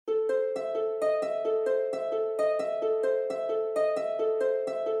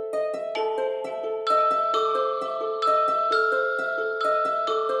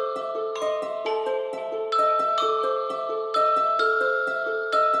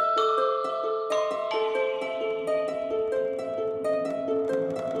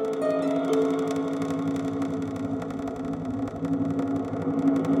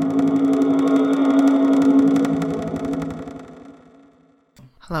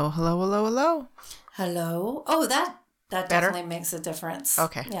Hello, hello, hello, hello. Hello. Oh, that Better? definitely makes a difference.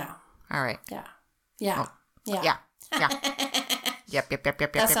 Okay. Yeah. All right. Yeah. Yeah. Oh. Yeah. Yeah. Yep.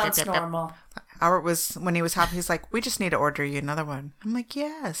 That sounds normal. Albert was, when he was happy, he's like, we just need to order you another one. I'm like,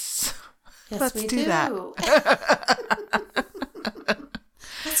 yes. Yes, Let's we do that.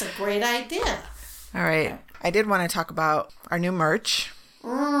 That's a great idea. All right. Okay. I did want to talk about our new merch.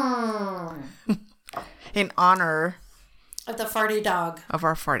 In honor of the farty dog. Of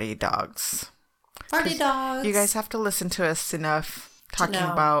our farty dogs. Farty dogs. You guys have to listen to us enough talking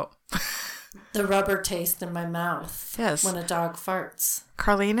about the rubber taste in my mouth. Yes. When a dog farts.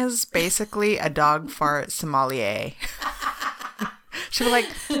 Carlene is basically a dog fart sommelier. She'll be like,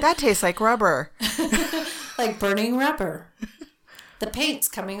 that tastes like rubber. Like burning rubber. The paint's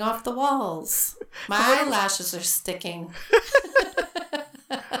coming off the walls. My eyelashes are sticking.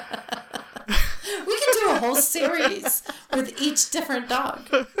 We can do a whole series with each different dog.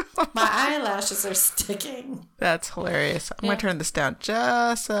 My eyelashes are sticking. That's hilarious. I'm going to turn this down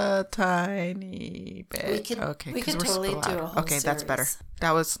just a tiny bit. We can totally do a whole series. That's better.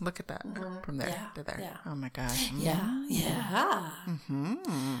 That was, look at that. From there to there. Yeah. Oh my God. Yeah.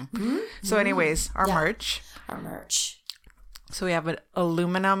 So anyways, our merch. So we have an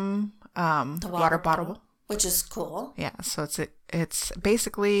aluminum water bottle. Which is cool. Yeah, so it's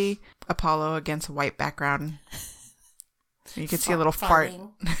basically Apollo against a white background. You can see a little fart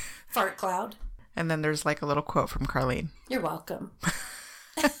cloud. And then there's like a little quote from Carlene. You're welcome.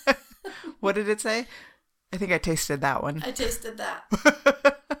 What did it say? I think I tasted that one. I tasted that.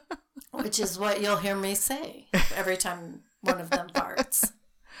 Which is what you'll hear me say every time one of them farts.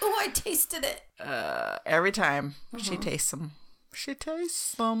 Oh, I tasted it. Every time she tastes them. She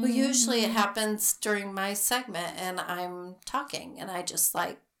tastes them. Well, usually it happens during my segment and I'm talking and I just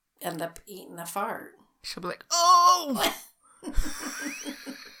like end up eating a fart. She'll be like, oh!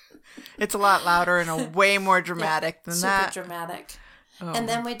 It's a lot louder and way more dramatic than that. Super dramatic. Oh. And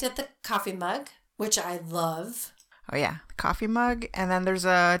then we did the coffee mug, which I love. Oh, yeah. The coffee mug. And then there's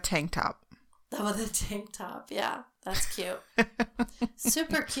a tank top. Oh, the tank top. Yeah. That's cute.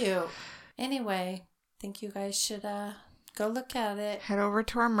 Super cute. Anyway, I think you guys should go look at it. Head over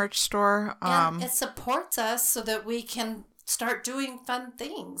to our merch store. And it supports us so that we can start doing fun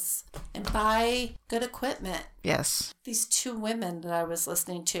things and buy good equipment. Yes. These two women that I was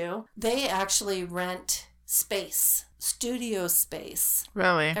listening to, they actually rent space, studio space.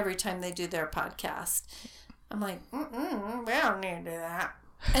 Really? Every time they do their podcast. I'm like, we don't need to do that.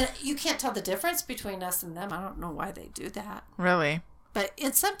 And you can't tell the difference between us and them. I don't know why they do that. Really? But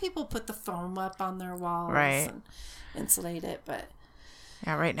some people put the foam up on their walls and insulate it, but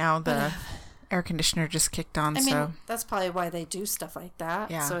yeah, right now the air conditioner just kicked on. I mean, that's probably why they do stuff like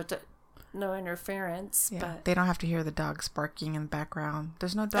that. Yeah. So no interference. Yeah. But they don't have to hear the dogs barking in the background.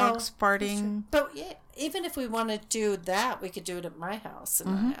 There's no dogs farting. But yeah, even if we want to do that, we could do it at my house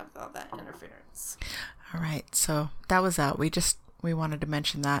and not have all that interference. All right. So that was out. We wanted to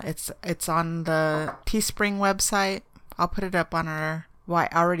mention that it's on the Teespring website. I'll put it up on I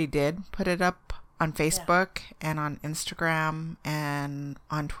already did put it up on Facebook and on Instagram and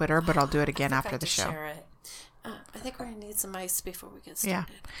on Twitter, but I'll do it again after the show. Share it. I think we're going to need some ice before we get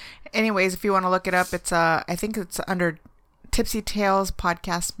started. Yeah. Anyways, if you want to look it up, it's I think it's under Tipsy Tales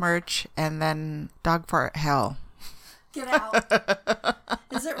podcast merch and then Dog Fart Hell. Get out.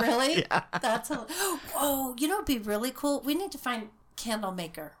 Is it really? Yeah. Oh, you know what'd be really cool? We need to find candle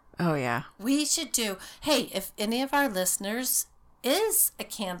maker. Oh, yeah. We should do, hey, if any of our listeners is a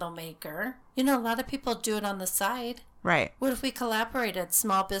candle maker, a lot of people do it on the side. Right. What if we collaborated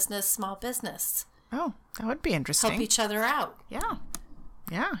small business? Oh, that would be interesting. Help each other out. Yeah.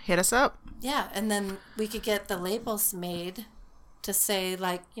 Yeah, hit us up. Yeah, and then we could get the labels made to say,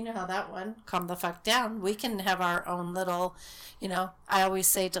 like, how that one, calm the fuck down. We can have our own little, I always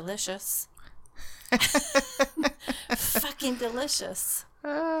say delicious. Fucking delicious.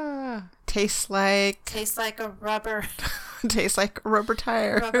 Tastes like a rubber. Tastes like a rubber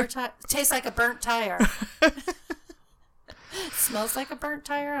tire. Tastes like a burnt tire. Smells like a burnt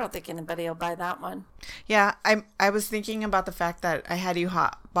tire. I don't think anybody will buy that one. Yeah, I was thinking about the fact that I had you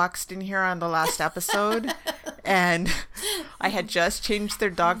hot boxed in here on the last episode, and I had just changed their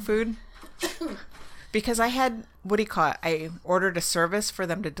dog food because I had I ordered a service for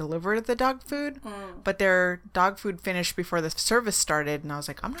them to deliver the dog food, but their dog food finished before the service started, and I was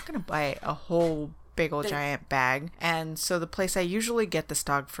like, I'm not gonna buy a whole big old giant bag, and so the place I usually get this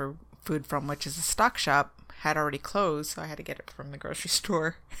dog food from, which is a stock shop, had already closed, so I had to get it from the grocery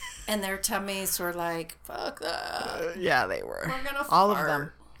store. And their tummies were like, fuck that. Yeah, they were. We're gonna all fart. of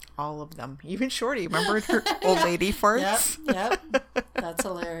them. all of them. Even Shorty. Remember her old lady farts? Yep. That's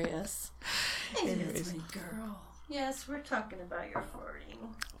hilarious. Anyways. That's my girl. Yes, we're talking about your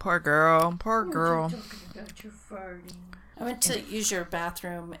farting. Poor girl. We're talking about your farting. I went to use your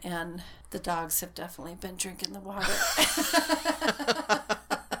bathroom, and the dogs have definitely been drinking the water.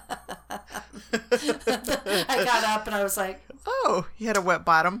 I got up and I was like, oh, you had a wet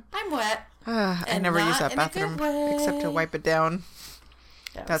bottom. I'm wet. I never use that bathroom except to wipe it down.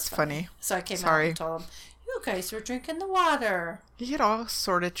 That's funny. So I came out and told them, you guys were drinking the water. You get all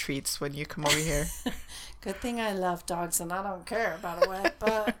sort of treats when you come over here. Good thing I love dogs and I don't care about a wet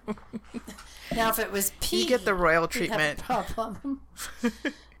butt. Now if it was pee, you get the royal treatment. Have a problem.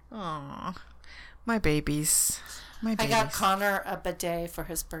 Aw, my babies. My babies. I got Connor a bidet for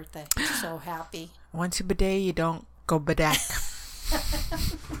his birthday. So happy. Once you bidet, you don't go bedak.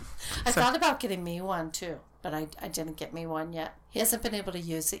 I thought about getting me one too, but I didn't get me one yet. He hasn't been able to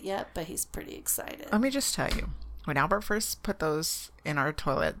use it yet, but he's pretty excited. Let me just tell you, when Albert first put those in our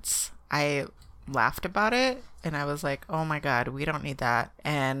toilets, I laughed about it and I was like, oh my God, we don't need that.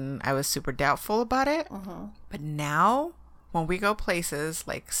 And I was super doubtful about it. Mm-hmm. But now, when we go places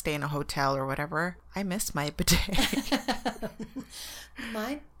like stay in a hotel or whatever, I miss my bidet.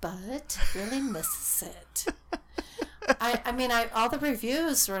 My butt really misses it. I mean, all the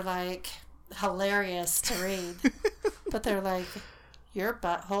reviews were like hilarious to read, but they're like, your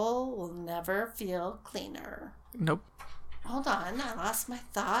butthole will never feel cleaner. Nope. Hold on, I lost my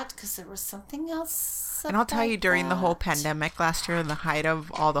thought because there was something else. And I'll tell you, during the whole pandemic last year, in the height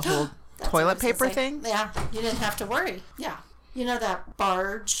of all the whole toilet paper thing. Yeah, you didn't have to worry. Yeah. You know that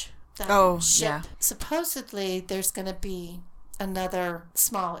barge, that ship? Yeah. Supposedly, there's going to be another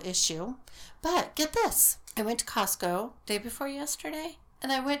small issue. But get this. I went to Costco day before yesterday,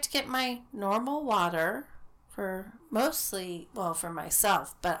 and I went to get my normal water for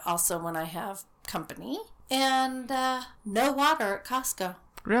myself, but also when I have company. And no water at Costco.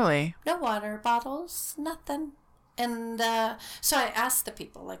 Really? No water bottles, nothing. And so I asked the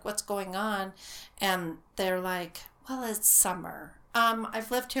people, like, what's going on? And they're like, well, it's summer. I've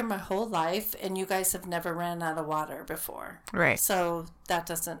lived here my whole life, and you guys have never ran out of water before. Right. So that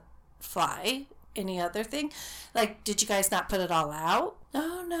doesn't fly. Any other thing? Like, did you guys not put it all out?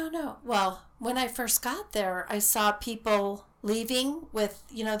 No. Well, when I first got there, I saw people leaving with,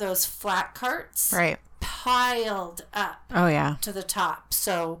 those flat carts. Right. Piled up. Oh, yeah. To the top.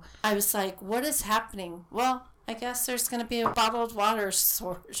 So I was like, what is happening? Well, I guess there's going to be a bottled water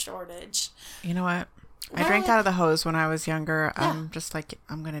shortage. You know what? I drank out of the hose when I was younger. Yeah. I'm just like,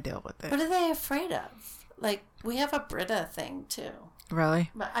 I'm going to deal with it. What are they afraid of? Like, we have a Brita thing, too.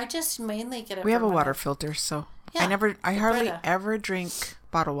 Really? But I just mainly get it. We have a water filter, so I hardly Brita. Ever drink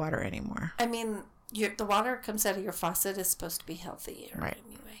bottled water anymore. I mean, the water comes out of your faucet is supposed to be healthy, right?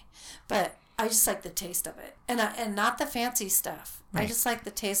 Anyway, but I just like the taste of it, and not the fancy stuff. Right. I just like the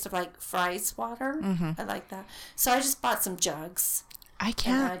taste of like Fry's water. Mm-hmm. I like that, so I just bought some jugs. I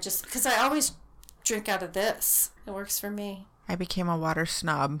can't. Because I always drink out of this. It works for me. I became a water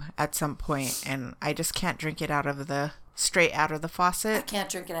snob at some point, and I just can't drink it straight out of the faucet. I can't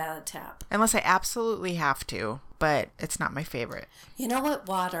drink it out of the tap. Unless I absolutely have to, but it's not my favorite. You know what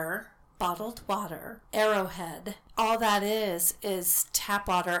bottled water, Arrowhead, all that is tap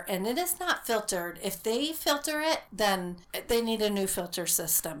water, and it is not filtered. If they filter it, then they need a new filter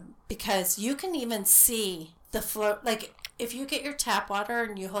system, because you can even see the float. Like, if you get your tap water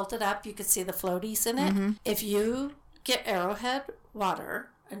and you hold it up, you can see the floaties in it. Mm-hmm. If you get Arrowhead water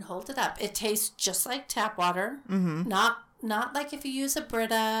and hold it up, it tastes just like tap water. Mm-hmm. Not like if you use a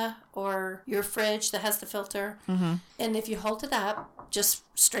Brita or your fridge that has the filter. Mm-hmm. And if you hold it up, just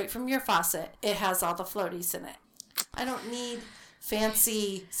straight from your faucet, it has all the floaties in it. I don't need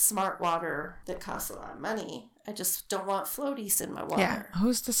fancy smart water that costs a lot of money. I just don't want floaties in my water. Yeah.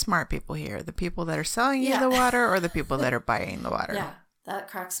 Who's the smart people here? The people that are selling you the water, or the people that are buying the water? Yeah. That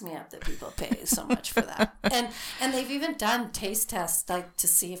cracks me up that people pay so much for that. And they've even done taste tests, like, to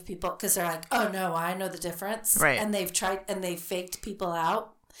see if people, because they're like, oh no, I know the difference. Right. And they've faked people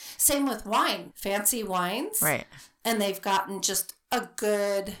out. Same with wine, fancy wines. Right. And they've gotten just a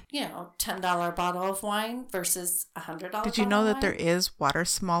good, $10 bottle of wine versus $100 bottle. Did you know that there is water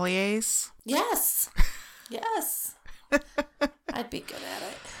sommeliers? Yes. Yes. I'd be good at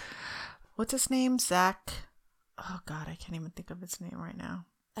it. What's his name? Zach. Oh, God, I can't even think of his name right now.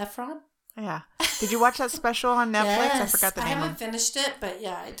 Efron? Yeah. Did you watch that special on Netflix? Yes, I forgot the name. I haven't finished it, but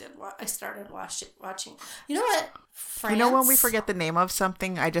yeah, I did. I started watching. You know what? You know when we forget the name of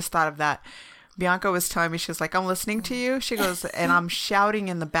something? I just thought of that. Bianca was telling me, she was like, I'm listening to you. She goes, and I'm shouting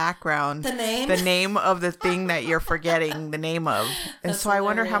in the background The name of the thing that you're forgetting the name of. And That's so I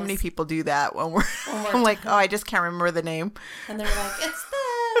wonder how many hilarious. people do that when we're I'm like, oh, I just can't remember the name. And they're like, it's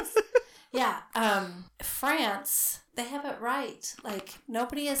this. Yeah. France, they have it right. Like,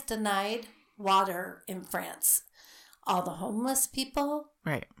 nobody is denied water in France. All the homeless people,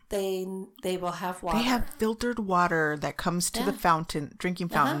 Right. they will have water. They have filtered water that comes to the drinking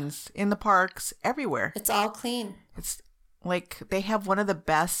fountains in the parks, everywhere. It's all clean. It's like they have one of the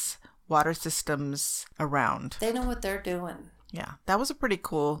best water systems around. They know what they're doing. Yeah. That was a pretty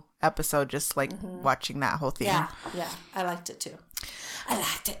cool episode, just like watching that whole thing. Yeah. I liked it too. I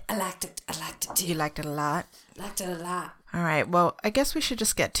liked it too. You liked it a lot? Liked it a lot. All right. Well, I guess we should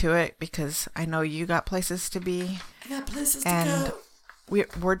just get to it because I know you got places to be. I got places And to go.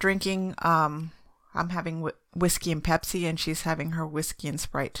 we're drinking, I'm having whiskey and Pepsi, and she's having her whiskey and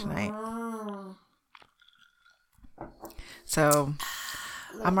Sprite tonight. So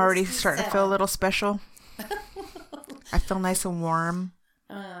I'm already starting to feel a little special. I feel nice and warm.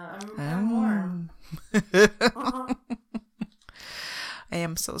 I'm warm. I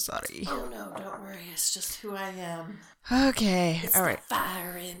am so sorry. Oh no, don't worry. It's just who I am. Okay. It's All the right.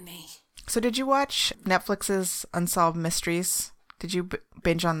 fire in me. So did you watch Netflix's Unsolved Mysteries? Did you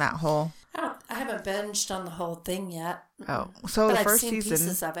binge on that whole? I haven't binged on the whole thing yet. Oh, so But the I've first seen season,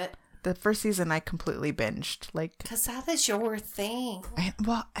 pieces of it. the first season I completely binged. Like, Because that is your thing.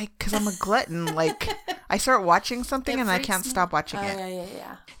 because I'm a glutton. Like, I start watching something and I freaks can't me- stop watching Oh, it.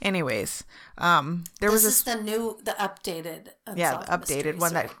 yeah. Anyways, there was This is this, the updated. the Unsolved updated Mysteries,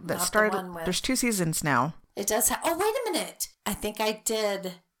 one right? that Not started. the one with- There's 2 seasons now. It does have. Oh, wait a minute. I think I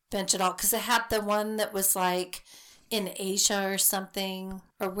did binge it all because it had the one that was like in Asia or something.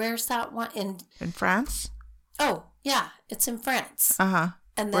 Or where's that one? In France? Oh, yeah. It's in France. Uh-huh.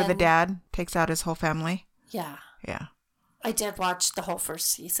 And Where then, the dad takes out his whole family. Yeah. Yeah. I did watch the whole first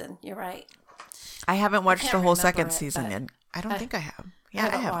season. You're right. I haven't watched can't the whole remember second it, season but yet. I don't think I have. Yeah,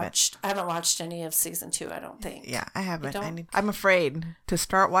 I haven't. I haven't watched any of season 2, I don't think. Yeah, I haven't. don't? I'm afraid to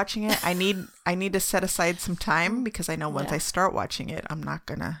start watching it. I need to set aside some time because I know once Yeah. I start watching it, I'm not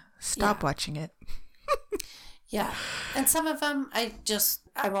gonna stop Yeah. watching it. Yeah. And some of them I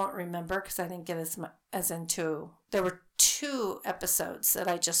won't remember because I didn't get as into. There were 2 episodes that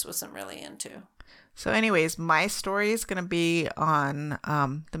I just wasn't really into. So, anyways, my story is gonna be on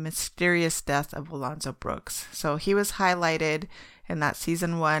the mysterious death of Alonzo Brooks. So he was highlighted in that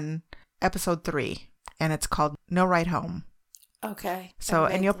season 1, episode 3, and it's called No Ride Home. Okay. So,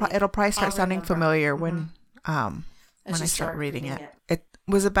 and it'll probably start I'll sounding remember. familiar when As I you start reading it. it. It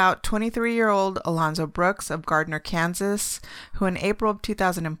was about 23-year-old Alonzo Brooks of Gardner, Kansas, who in April of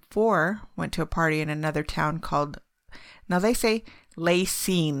 2004 went to a party in another town called, now they say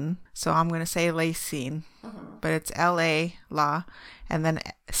Lacine, so I'm going to say Lacine, but it's L-A, La, and then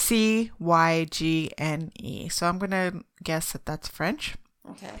C-Y-G-N-E. So I'm going to guess that that's French.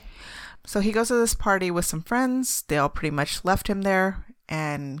 Okay. So he goes to this party with some friends. They all pretty much left him there,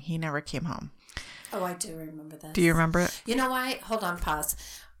 and he never came home. Oh, I do remember this. Do you remember it? You know why? Hold on, pause.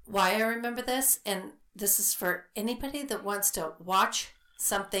 Why I remember this, and this is for anybody that wants to watch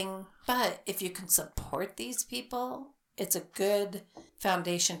something, but if you can support these people, it's a good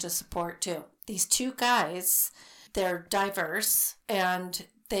foundation to support too. These 2 guys, they're diverse, and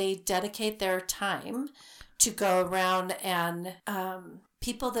they dedicate their time to go around and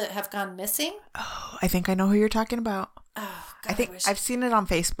people that have gone missing. Oh, I think I know who you're talking about. Oh, God, I think I've seen it on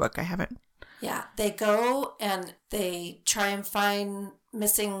Facebook. I haven't. Yeah, they go and they try and find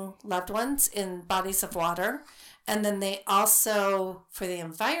missing loved ones in bodies of water. And then they also, for the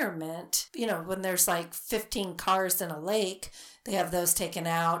environment, when there's like 15 cars in a lake, they have those taken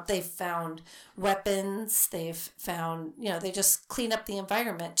out. They've found weapons. They've found, they just clean up the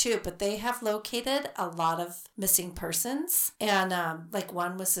environment too. But they have located a lot of missing persons. And like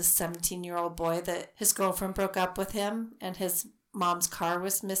one was this 17-year-old boy that his girlfriend broke up with him, and his mom's car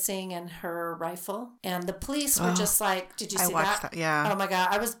was missing and her rifle. And the police were just like, did you see that? Yeah. Oh my God,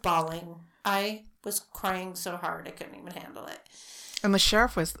 I was bawling. I was crying so hard I couldn't even handle it. And the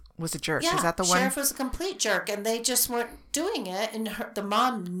sheriff was a jerk. Yeah, Is that the one? sheriff was a complete jerk, and they just weren't doing it. And the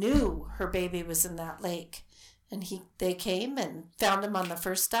mom knew her baby was in that lake, and they came and found him on the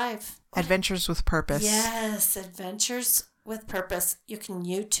first dive. Adventures with Purpose. Yes, Adventures with Purpose. You can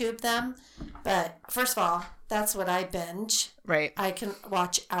YouTube them, but first of all, that's what I binge. Right. I can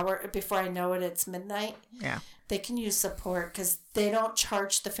watch before I know it. It's midnight. Yeah. They can use support because they don't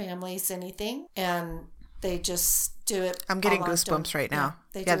charge the families anything, and they just do it. I'm getting all on goosebumps right now.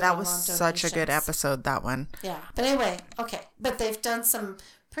 they do Yeah, it that all was on such a good donations. episode, that one. Yeah, but anyway, okay. But they've done some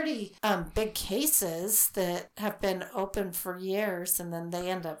pretty big cases that have been open for years, and then they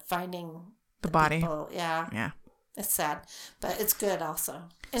end up finding the body. People. Yeah. Yeah. It's sad, but it's good also.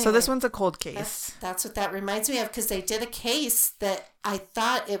 Anyway, so this one's a cold case. That's what that reminds me of, because they did a case that I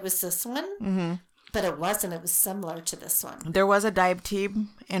thought it was this one, but it wasn't. It was similar to this one. There was a dive team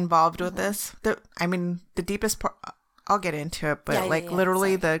involved with this. The deepest part, I'll get into it, but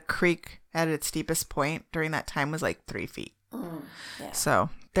literally the creek at its deepest point during that time was like 3 feet. Yeah. So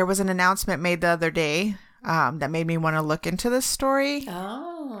there was an announcement made the other day that made me want to look into this story.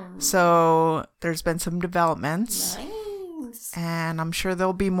 Oh. So there's been some developments. Nice. And I'm sure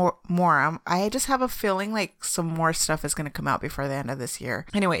there'll be more. I just have a feeling like some more stuff is going to come out before the end of this year.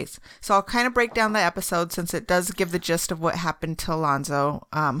 Anyways, so I'll kind of break down the episode since it does give the gist of what happened to Alonzo,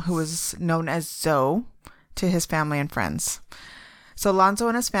 who was known as Zoe to his family and friends. So Alonzo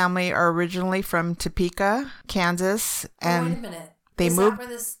and his family are originally from Topeka, Kansas. And wait a minute. They moved. That where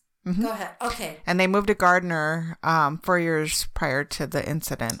this... Go ahead. Okay. And they moved to Gardner 4 years prior to the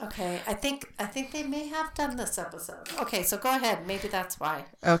incident. Okay. I think they may have done this episode. Okay, so go ahead. Maybe that's why.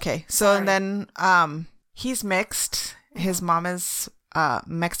 Okay. So and then he's mixed. His mom is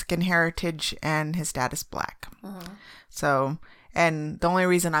Mexican heritage and his dad is black. So, and the only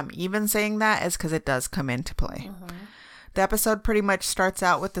reason I'm even saying that is because it does come into play. The episode pretty much starts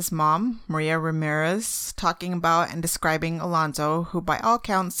out with his mom, Maria Ramirez, talking about and describing Alonzo, who by all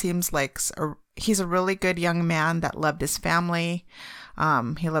counts seems like he's a really good young man that loved his family.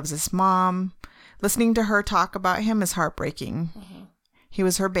 He loves his mom. Listening to her talk about him is heartbreaking. He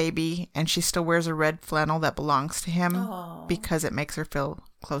was her baby, and she still wears a red flannel that belongs to him because it makes her feel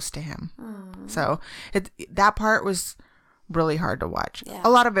close to him. So that part was really hard to watch. Yeah. A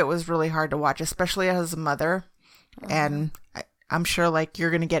lot of it was really hard to watch, especially as a mother. And I'm sure like you're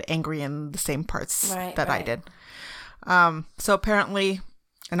going to get angry in the same parts that I did. So apparently,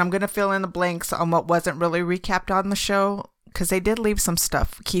 and I'm going to fill in the blanks on what wasn't really recapped on the show, because they did leave some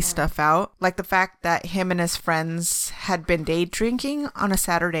key stuff out, like the fact that him and his friends had been day drinking on a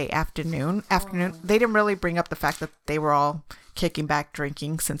Saturday afternoon. They didn't really bring up the fact that they were all kicking back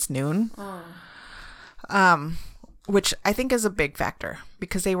drinking since noon. Which I think is a big factor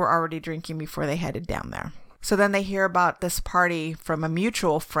because they were already drinking before they headed down there. So then they hear about this party from a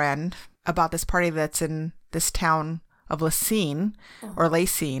mutual friend, about this party that's in this town of Lacine, or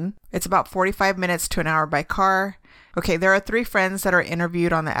Lacine. It's about 45 minutes to an hour by car. Okay, there are 3 friends that are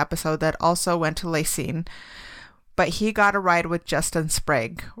interviewed on the episode that also went to Lacine, but he got a ride with Justin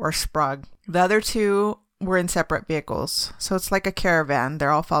Sprague, or Sprague. The other 2 were in separate vehicles, so it's like a caravan. They're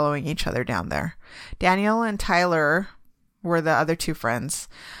all following each other down there. Daniel and Tyler were the other 2 friends.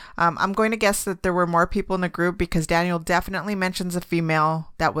 I'm going to guess that there were more people in the group because Daniel definitely mentions a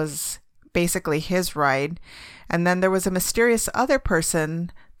female that was basically his ride. And then there was a mysterious other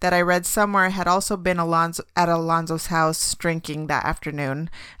person that I read somewhere had also been at Alonzo's house drinking that afternoon,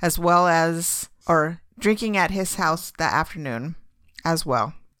 as well as, or drinking at his house that afternoon as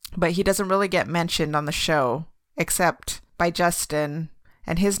well. But he doesn't really get mentioned on the show except by Justin.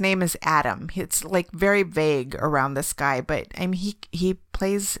 And his name is Adam. It's like very vague around this guy, but I mean, he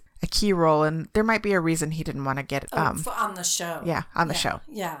plays a key role, and there might be a reason he didn't want to get on the show. Yeah, on the show.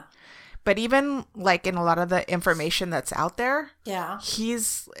 Yeah. But even like in a lot of the information that's out there,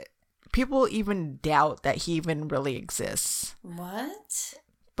 people even doubt that he even really exists. What?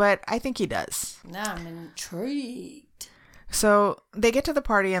 But I think he does. Now I'm intrigued. So they get to the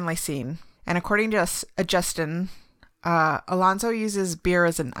party in Lacine, and according to Justin, Alonzo uses beer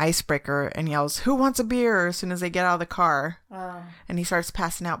as an icebreaker and yells, "Who wants a beer?" as soon as they get out of the car. And he starts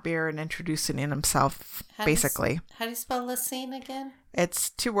passing out beer and introducing himself, basically. How do you spell Lacine again? It's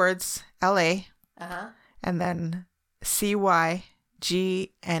 2 words, L-A, and then C-Y-G-N-E.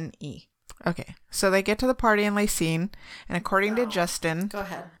 Okay, so they get to the party in Lacine, and according to Justin, go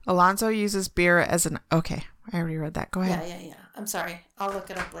ahead. Alonzo uses beer as an... Okay, I already read that. Go ahead. Yeah. I'm sorry. I'll look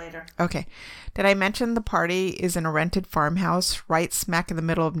it up later. Okay. Did I mention the party is in a rented farmhouse right smack in the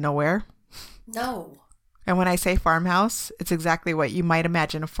middle of nowhere? No. And when I say farmhouse, it's exactly what you might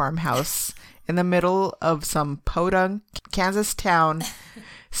imagine a farmhouse in the middle of some podunk Kansas town,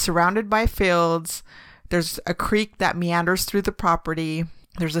 surrounded by fields. There's a creek that meanders through the property.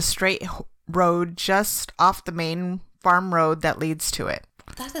 There's a straight road just off the main farm road that leads to it.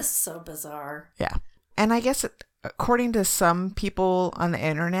 That is so bizarre. Yeah. And I guess according to some people on the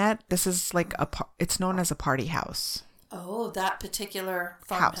internet, this is like it's known as a party house. Oh, that particular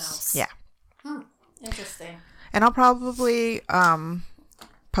farmhouse. Yeah. Interesting. And I'll probably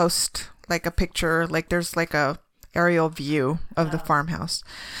post like a picture, like there's like a aerial view of the farmhouse.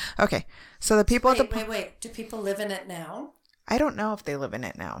 Okay. So the people Wait. Do people live in it now? I don't know if they live in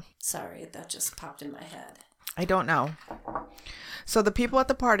it now. Sorry, that just popped in my head. I don't know. So the people at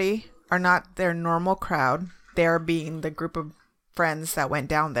the party are not their normal crowd. They're being the group of friends that went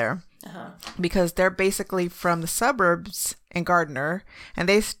down there. Because they're basically from the suburbs in Gardner. And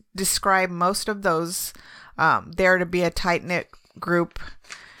they describe most of those there to be a tight-knit group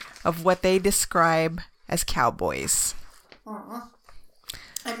of what they describe as cowboys.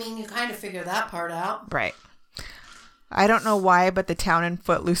 I mean, you kind of figure that part out. Right. I don't know why, but the town in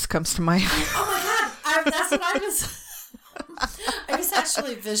Footloose comes to mind. Oh my God! That's what I was. I was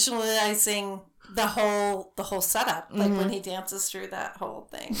actually visualizing the whole setup, like when he dances through that whole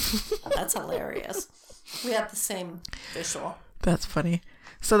thing. That's hilarious. We have the same visual. That's funny.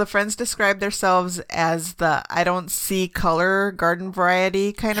 So the friends describe themselves as the I don't see color garden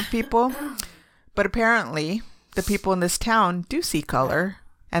variety kind of people. But apparently, the people in this town do see color.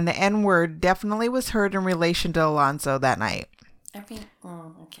 And the N-word definitely was heard in relation to Alonzo that night. I mean,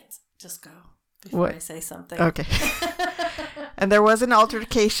 okay, just go before I say something. Okay. And there was an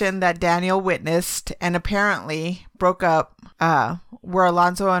altercation that Daniel witnessed and apparently broke up where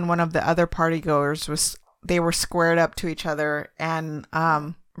Alonzo and one of the other partygoers they were squared up to each other, and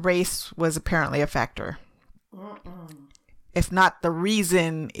race was apparently a factor. If not the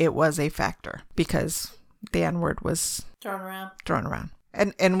reason, it was a factor because the N-word was thrown around.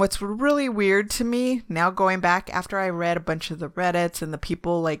 And what's really weird to me now, going back after I read a bunch of the Reddits and the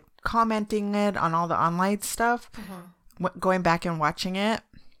people like commenting it on all the online stuff, going back and watching it,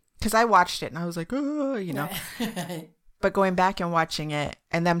 because I watched it and I was like, oh, you know. But going back and watching it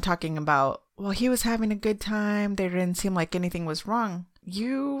and them talking about, well, he was having a good time. There didn't seem like anything was wrong.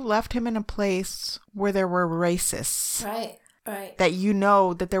 You left him in a place where there were racists. Right. That you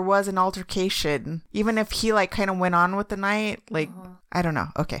know that there was an altercation, even if he like kind of went on with the night, like I don't know.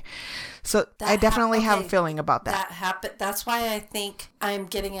 Okay, so I definitely have a feeling about that. That happened. That's why I think I'm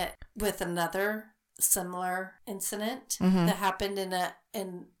getting it with another similar incident that happened in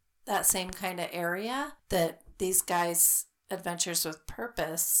that same kind of area. That these guys' adventures with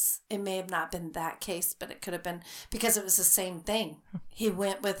purpose. It may have not been that case, but it could have been because it was the same thing. He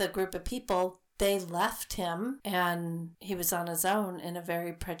went with a group of people. They left him, and he was on his own in a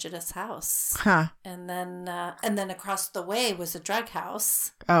very prejudiced house. And then across the way was a drug house.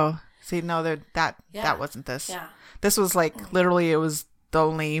 Oh, see, no, that wasn't this. Yeah, this was like literally it was the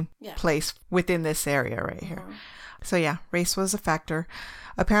only place within this area right here. So yeah, race was a factor.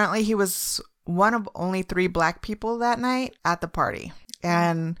 Apparently, he was one of only 3 black people that night at the party.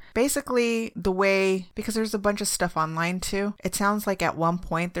 And basically the way, because there's a bunch of stuff online too, it sounds like at one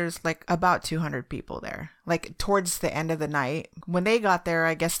point there's like about 200 people there, like towards the end of the night. When they got there,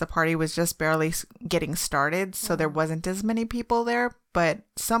 I guess the party was just barely getting started, so there wasn't as many people there. But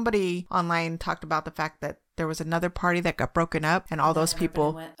somebody online talked about the fact that there was another party that got broken up and all those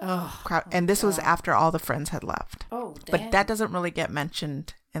people went, and this was after all the friends had left. Oh, damn. But that doesn't really get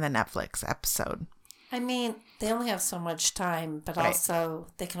mentioned in the Netflix episode. I mean, they only have so much time, but also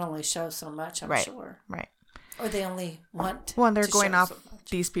they can only show so much, I'm sure. Right. Or they only want Well, and they're to going show off so much.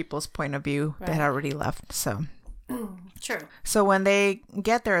 these people's point of view that had already left, so. True. So when they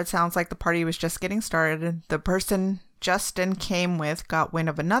get there, it sounds like the party was just getting started. The person Justin came with got wind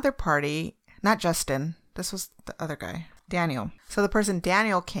of another party. Not Justin. This was the other guy. Daniel. So the person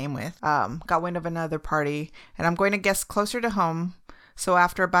Daniel came with got wind of another party. And I'm going to guess closer to home. So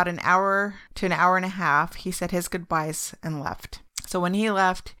after about an hour to an hour and a half, he said his goodbyes and left. So when he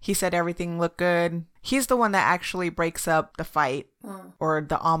left, he said everything looked good. He's the one that actually breaks up the fight or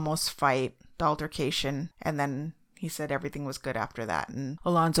the almost fight, the altercation. And then he said everything was good after that. And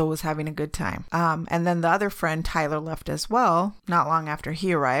Alonzo was having a good time. And then the other friend, Tyler, left as well, not long after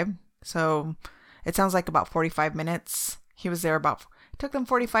he arrived. So it sounds like about 45 minutes. He was there it took them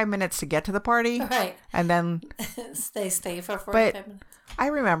 45 minutes to get to the party. Right. And then they stay for 45 minutes. I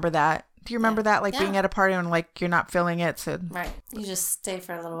remember that. Do you remember that? Like being at a party and like you're not feeling it. So right. You just stay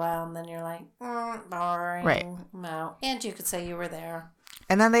for a little while and then you're like, boring. Right. I'm out. And you could say you were there.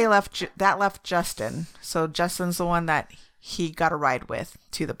 And then they left Justin. So Justin's the one that he got a ride with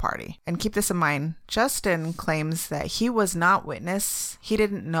to the party. And keep this in mind, Justin claims that he was not witness. He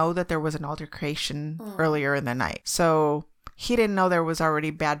didn't know that there was an altercation earlier in the night. So he didn't know there was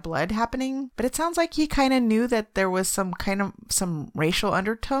already bad blood happening, but it sounds like he kind of knew that there was some racial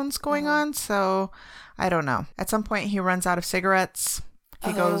undertones going on. So I don't know. At some point he runs out of cigarettes.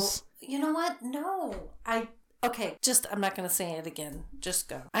 He goes, you know what? No, Okay, I'm not going to say it again. Just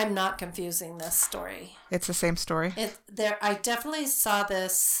go. I'm not confusing this story. It's the same story? I definitely saw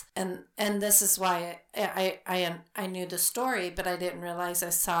this, and this is why I knew the story, but I didn't realize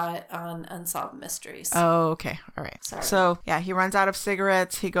I saw it on Unsolved Mysteries. Oh, okay. All right. Sorry. So, yeah, he runs out of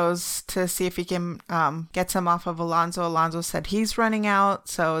cigarettes. He goes to see if he can get some off of Alonzo. Alonzo said he's running out.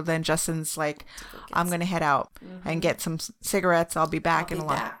 So then Justin's like, I'm going to head out and get some cigarettes. I'll be back.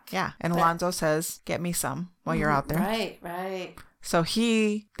 Yeah. And Alonzo says, get me some while you're out there. Right. So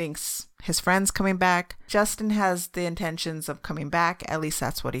he thinks his friend's coming back. Justin has the intentions of coming back. At least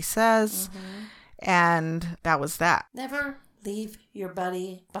that's what he says. And that was that. Never leave your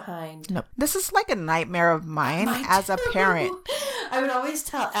buddy behind. No, this is like a nightmare of mine as a parent. I would always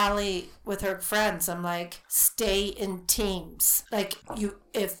tell Allie with her friends, I'm like, stay in teams. Like,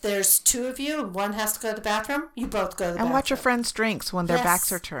 if there's two of you and one has to go to the bathroom, you both go to the bathroom. And watch your friends' drinks when their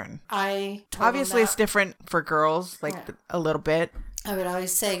backs are turned. Obviously, it's different for girls, like a little bit. I would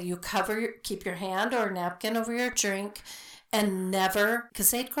always say, keep your hand or napkin over your drink. And never,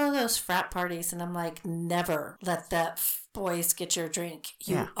 because they'd go to those frat parties, and I'm like, never let that boys get your drink.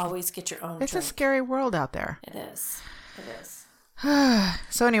 You always get your own drink. It's a scary world out there. It is.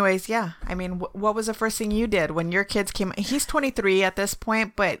 So anyways, yeah. I mean, what was the first thing you did when your kids came? He's 23 at this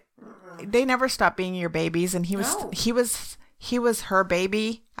point, but they never stopped being your babies. And he was her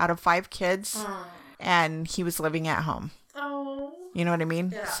baby out of 5 kids, and he was living at home. Oh. You know what I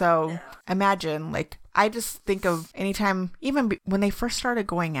mean? So imagine, like, I just think of anytime, even when they first started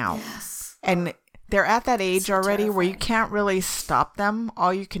going out. Yes. And they're at that age already where you can't really stop them.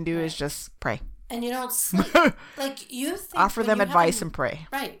 All you can do is just pray. And you don't sleep. Like, you think offer them advice and pray.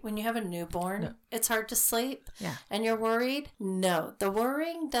 Right. When you have a newborn, it's hard to sleep. Yeah. And you're worried. No, the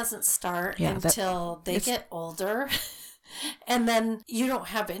worrying doesn't start until they get older. And then you don't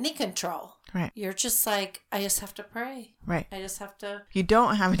have any control. Right. You're just like, I just have to pray. Right. I just have to. You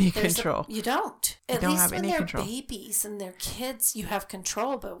don't have any control. You don't. At don't least have when any they're control. babies and they're kids, you have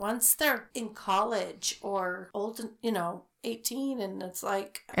control. But once they're in college or old, 18, and it's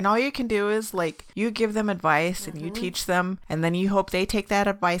like. And all you can do is, like, you give them advice and you teach them, and then you hope they take that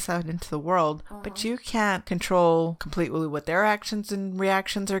advice out into the world. But you can't control completely what their actions and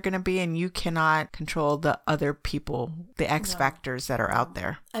reactions are going to be, and you cannot control the other people, the X factors that are out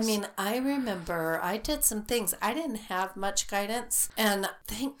there. I mean, I remember I did some things. I didn't have much guidance, and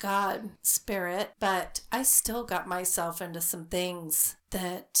thank God, Spirit, but I still got myself into some things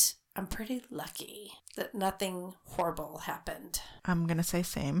that I'm pretty lucky that nothing horrible happened. I'm going to say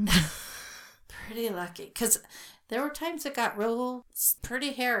same. Pretty lucky. Because there were times it got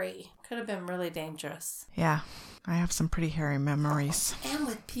pretty hairy. Could have been really dangerous. Yeah. I have some pretty hairy memories. And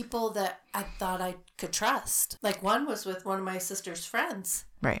with people that I thought I could trust. Like, one was with one of my sister's friends.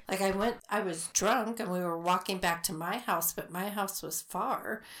 Right. Like, I was drunk and we were walking back to my house, but my house was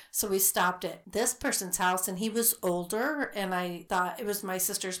far. So we stopped at this person's house, and he was older, and I thought it was my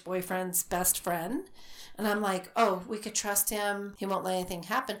sister's boyfriend's best friend. And I'm like, oh, we could trust him. He won't let anything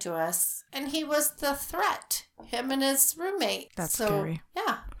happen to us. And he was the threat, him and his roommate. That's scary.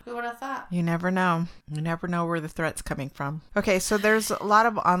 Yeah, who would have thought? You never know. You never know where the threat's coming from. Okay, so there's a lot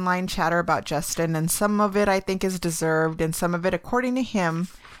of online chatter about Justin, and some of it I think is deserved, and some of it, according to him,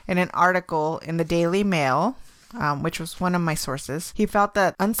 in an article in the Daily Mail, which was one of my sources, he felt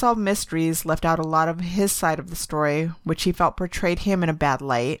that Unsolved Mysteries left out a lot of his side of the story, which he felt portrayed him in a bad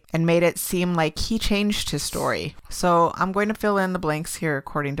light and made it seem like he changed his story. So I'm going to fill in the blanks here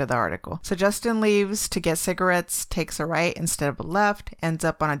according to the article. So Justin leaves to get cigarettes, takes a right instead of a left, ends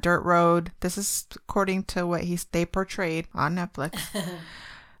up on a dirt road. This is according to what they portrayed on Netflix.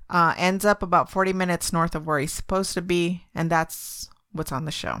 Ends up about 40 minutes north of where he's supposed to be, and that's what's on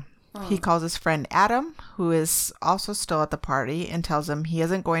the show. He calls his friend Adam, who is also still at the party, and tells him he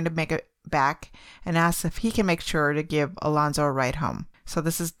isn't going to make it back, and asks if he can make sure to give Alonzo a ride home. So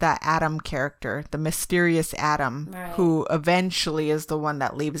this is that Adam character, the mysterious Adam, who eventually is the one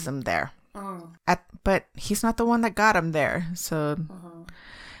that leaves him there. But he's not the one that got him there. So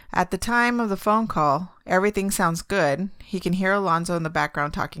at the time of the phone call, everything sounds good. He can hear Alonzo in the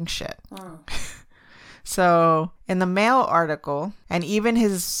background talking shit. So in the Mail article, and even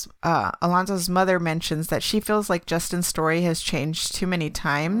Alonzo's mother mentions that she feels like Justin's story has changed too many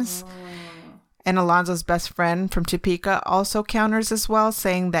times. And Alonzo's best friend from Topeka also counters as well,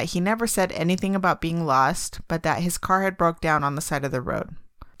 saying that he never said anything about being lost, but that his car had broke down on the side of the road.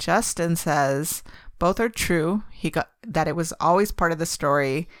 Justin says both are true. That it was always part of the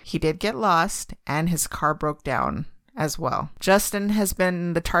story. He did get lost and his car broke down. as well. Justin has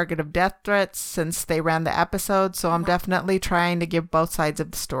been the target of death threats since they ran the episode, so I'm definitely trying to give both sides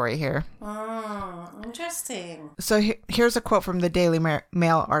of the story here. Interesting. So here's a quote from the Daily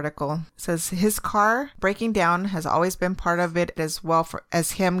Mail article. It says, his car breaking down has always been part of it as well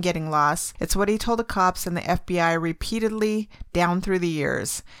as him getting lost. It's what he told the cops and the FBI repeatedly down through the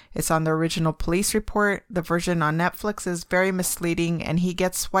years. It's on the original police report. The version on Netflix is very misleading, and he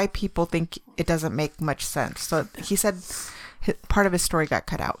gets why people think it doesn't make much sense. So he said part of his story got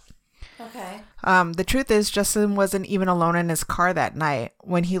cut out. Okay. The truth is, Justin wasn't even alone in his car that night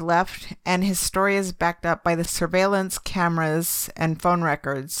when he left, and his story is backed up by the surveillance cameras and phone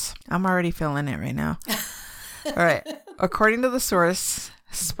records. I'm already feeling it right now. All right. According to the source,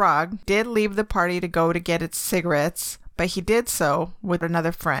 Sprague did leave the party to go to get its cigarettes, but he did so with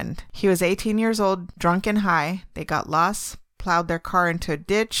another friend. He was 18 years old, drunk and high. They got lost, plowed their car into a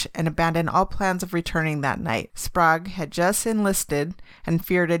ditch, and abandoned all plans of returning that night. Sprague had just enlisted and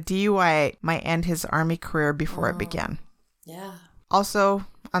feared a DUI might end his army career before it began. Yeah. Also,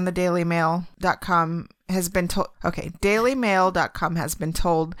 on the dailymail.com has been told, dailymail.com has been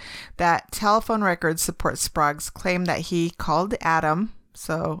told that telephone records support Sprague's claim that he called Adam.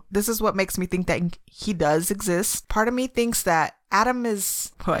 So this is what makes me think that he does exist. Part of me thinks that Adam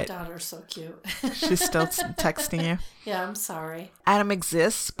is My what? daughter's so cute. She's still texting you. Yeah, I'm sorry. Adam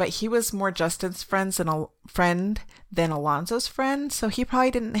exists, but he was more Justin's friend than Alonzo's friend. So he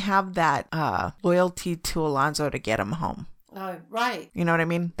probably didn't have that loyalty to Alonzo to get him home. Oh, right. You know what I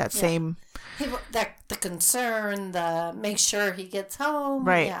mean? That same... The concern, the make sure he gets home.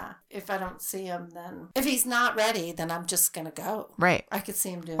 Right. Yeah. If I don't see him, then... If he's not ready, then I'm just going to go. Right. I could see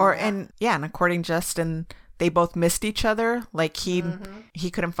him doing that. And according to Justin, they both missed each other. Like he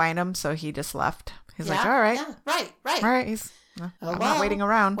couldn't find him, so he just left. He's like, all right. Yeah, right. All right. I'm not waiting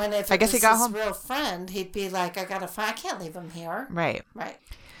around. I guess he got home. Real friend, he'd be like, I can't leave him here. Right. Right.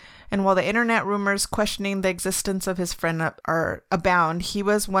 And while the internet rumors questioning the existence of his friend are abound, he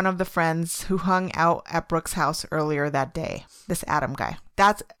was one of the friends who hung out at Brooke's house earlier that day. This Adam guy.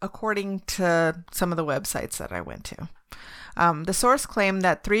 That's according to some of the websites that I went to. The source claimed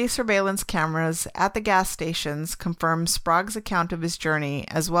that 3 surveillance cameras at the gas stations confirmed Sprague's account of his journey,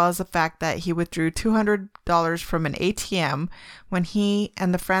 as well as the fact that he withdrew $200 from an ATM when he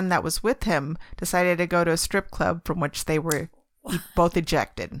and the friend that was with him decided to go to a strip club from which they were both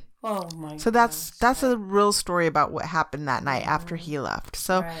ejected. Oh my! So that's a real story about what happened that night after he left.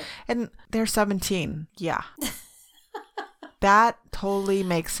 So, and they're 17. Yeah, that totally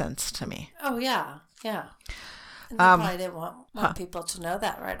makes sense to me. Oh yeah, yeah. And they probably didn't want people to know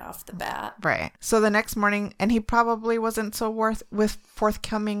that right off the bat. Right. So the next morning, and he probably wasn't so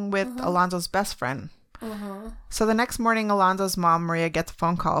forthcoming with Alonzo's best friend. So the next morning, Alonzo's mom, Maria, gets a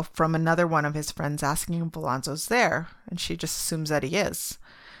phone call from another one of his friends asking if Alonzo's there, and she just assumes that he is.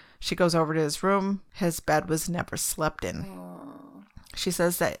 She goes over to his room. His bed was never slept in. She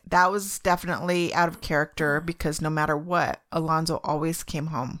says that was definitely out of character because no matter what, Alonzo always came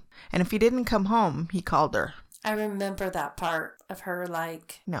home. And if he didn't come home, he called her. I remember that part of her,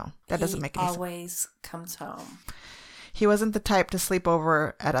 like... No, that doesn't make any sense. He always comes home. He wasn't the type to sleep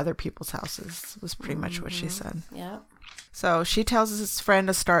over at other people's houses, was pretty much what she said. Yeah. So she tells his friend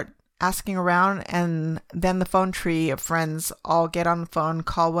to start asking around, and then the phone tree of friends all get on the phone,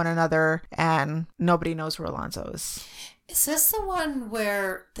 call one another, and nobody knows where Alonzo is. Is this the one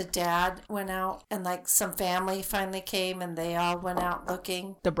where the dad went out and like some family finally came and they all went out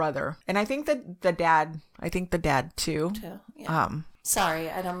looking? The brother. And I think that the dad too. Yeah. Sorry,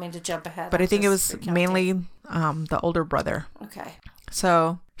 I don't mean to jump ahead. But I think it was mainly the older brother. Okay.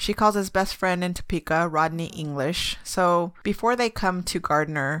 So she calls his best friend in Topeka, Rodney English. So before they come to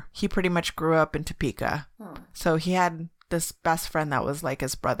Gardner, he pretty much grew up in Topeka. So he had this best friend that was like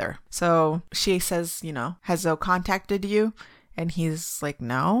his brother. So she says, has Zoe contacted you? And he's like,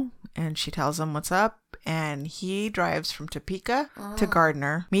 no. And she tells him what's up. And he drives from Topeka to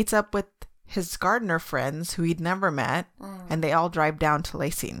Gardner, meets up with his Gardner friends who he'd never met, and they all drive down to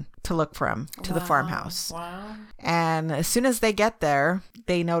Lacing to look for him to the farmhouse. Wow. And as soon as they get there,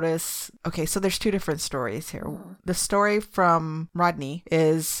 they notice, okay, so there's 2 different stories here. The story from Rodney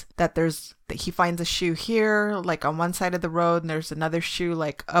is that he finds a shoe here, like on one side of the road, and there's another shoe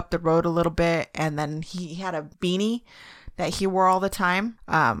like up the road a little bit, and then he had a beanie that he wore all the time,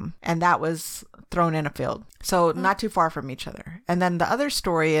 and that was thrown in a field. So not too far from each other. And then the other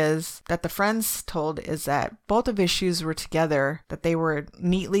story is that the friends told is that both of his shoes were together, that they were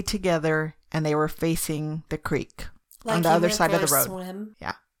neatly together, and they were facing the creek on the other side of the road. Swim?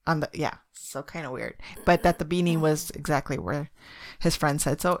 Yeah. so kind of weird. But that the beanie was exactly where his friend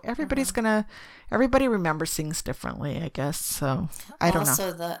said. So everybody remembers things differently, I guess. So I don't know.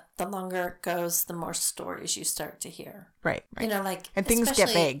 Also, the longer it goes, the more stories you start to hear. Right. You know, like, and things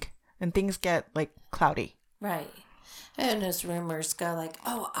get vague and things get like cloudy. Right. And as rumors go, like,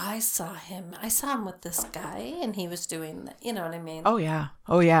 oh, I saw him with this guy and he was doing that. You know what I mean? Oh yeah.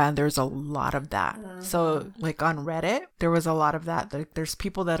 And there's a lot of that. So like on Reddit, there was a lot of that. There's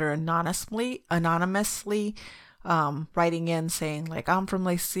people that are anonymously writing in saying like, I'm from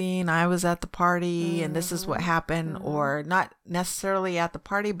Lacine, I was at the party and this is what happened, or not necessarily at the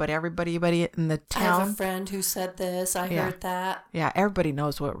party, but everybody in the town. I have a friend who said this, I heard that. Yeah, everybody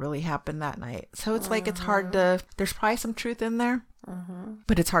knows what really happened that night. So it's like, it's hard to, there's probably some truth in there,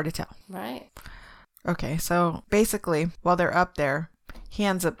 but it's hard to tell. Right. Okay, so basically, while they're up there, he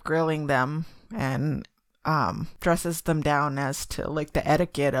ends up grilling them and dresses them down as to like the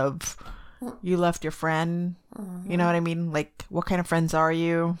etiquette of, you left your friend, you know what I mean? Like, what kind of friends are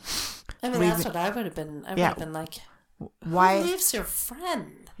you? I mean, that's what I would have been. I would have been like, why? Who leaves your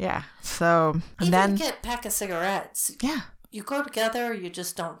friend? Yeah. So, and even then get a pack of cigarettes. Yeah. You go together, or you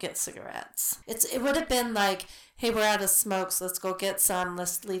just don't get cigarettes. It would have been like, hey, we're out of smokes. Let's go get some.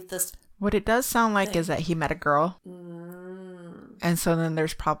 Let's leave this. What it does sound like is that he met a girl. And so then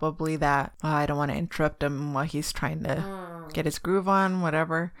there's probably that, I don't want to interrupt him while he's trying to get his groove on,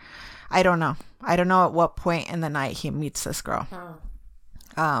 whatever. I don't know at what point in the night he meets this girl.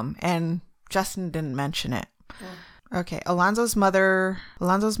 And Justin didn't mention it. Okay, Alonzo's mother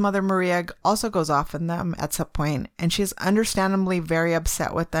Maria also goes off on them at some point, and she's understandably very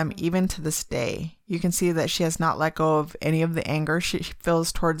upset with them even to this day. You can see that she has not let go of any of the anger she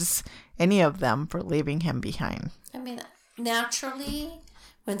feels towards any of them for leaving him behind. I mean, naturally,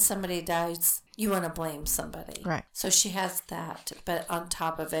 when somebody dies, you want to blame somebody. Right. So she has that, but on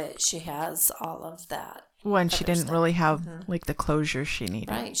top of it, she has all of that. When she didn't really have like the closure she needed.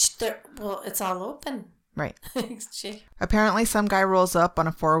 Right. Well, it's all open. Right. Apparently some guy rolls up on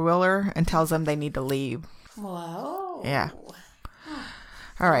a four-wheeler and tells them they need to leave. Whoa. Yeah.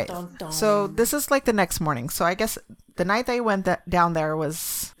 All right. So this is like the next morning. So I guess the night they went down there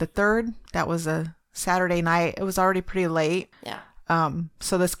was the 3rd. That was a Saturday night. It was already pretty late. Yeah.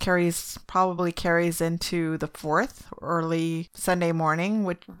 So this probably carries into the 4th, early Sunday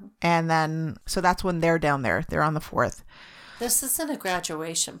morning, and then, so that's when they're down there. They're on the 4th. This isn't a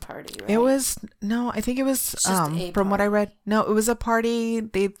graduation party, right? I think it was, from what I read, no, it was a party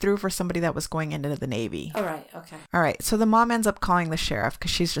they threw for somebody that was going into the Navy. All right. Okay. All right. So the mom ends up calling the sheriff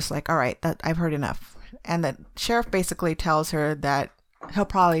because she's just like, all right, I've heard enough. And the sheriff basically tells her that he'll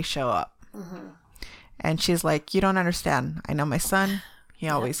probably show up. And she's like, you don't understand. I know my son. He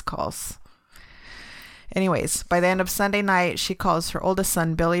always calls. Anyways, by the end of Sunday night, she calls her oldest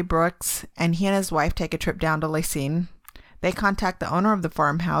son, Billy Brooks, and he and his wife take a trip down to Lacine. They contact the owner of the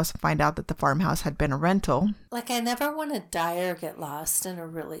farmhouse and find out that the farmhouse had been a rental. Like, I never want to die or get lost in a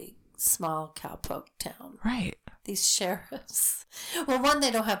really small cowpoke town. Right. These sheriffs. Well, one, they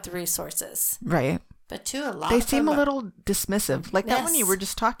don't have the resources. Right. But two, a lot they of seem them a little dismissive. Like that one you were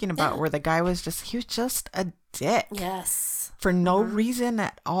just talking about where the guy was he was just a dick. Yes. For no reason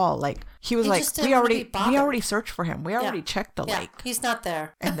at all. Like he was like, we already searched for him. We already checked the lake. He's not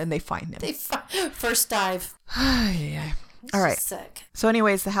there. And then they find him. First dive. Yeah. All right. Sick. So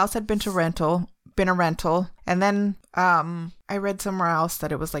anyways, the house had been a rental. And then I read somewhere else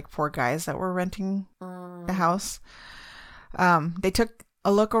that it was like 4 guys that were renting the house. They took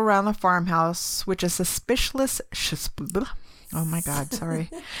a look around the farmhouse, which is suspiciously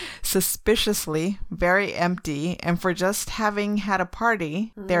very empty, and for just having had a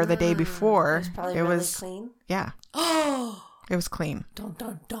party there the day before, it was clean. Yeah. Oh, it was clean. Dun,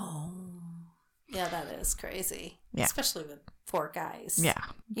 dun, dun. Yeah, that is crazy. Yeah. Especially with 4 guys. Yeah.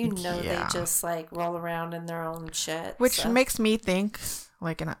 They just like roll around in their own shit. Which makes me think,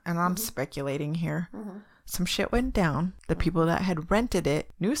 like, and I'm speculating here, some shit went down. The people that had rented it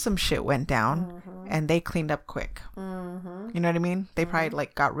knew some shit went down, and they cleaned up quick. You know what I mean? They probably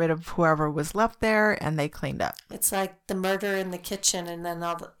like got rid of whoever was left there, and they cleaned up. It's like the murder in the kitchen, and then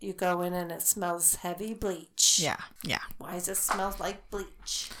you go in and it smells heavy bleach. Yeah, yeah. Why does it smell like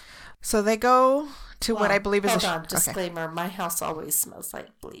bleach? So they go to what I believe is disclaimer. Okay. My house always smells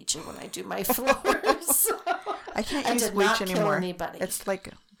like bleach when I do my floors. I can't use bleach anymore. Anybody. It's like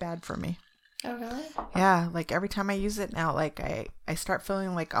bad for me. Oh, really? Yeah, like every time I use it now, like I start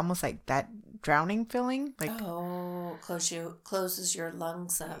feeling like almost like that drowning feeling. Like, oh, closes your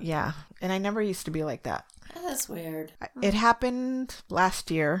lungs up. yeah. And I never used to be like that. That's weird. It happened last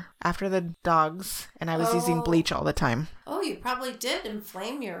year after the dogs, and I was using bleach all the time. Oh, you probably did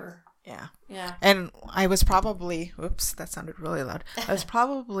inflame your... Yeah. Yeah. And I was probably, oops, that sounded really loud. I was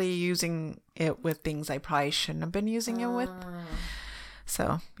probably using it with things I probably shouldn't have been using it with.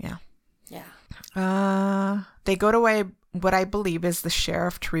 So, yeah. Yeah. They go to what I believe is the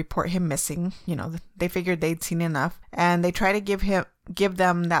sheriff to report him missing. You know, they figured they'd seen enough. And they try to give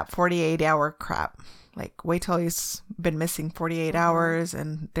them that 48-hour crap. Like, wait till he's been missing 48 hours.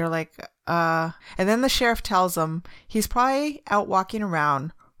 And they're like, And then the sheriff tells them he's probably out walking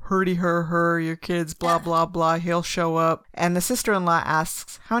around. Hurdy her, your kids, blah, blah, blah. He'll show up. And the sister-in-law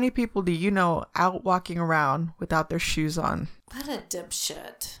asks, how many people do you know out walking around without their shoes on? What a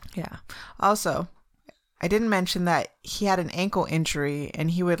dipshit. Yeah. Also, I didn't mention that he had an ankle injury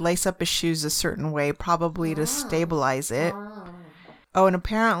and he would lace up his shoes a certain way, probably to stabilize it. Oh, and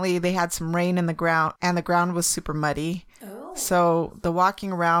apparently they had some rain in the ground and the ground was super muddy. Oh. So the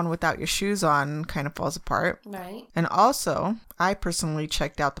walking around without your shoes on kind of falls apart. Right. And also, I personally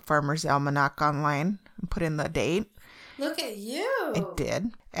checked out the Farmer's Almanac online and put in the date. Look at you. I did.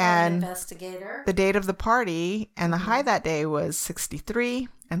 An And investigator. the date of the party and the high that day was 63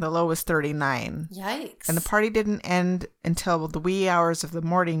 and the low was 39. Yikes. And the party didn't end until the wee hours of the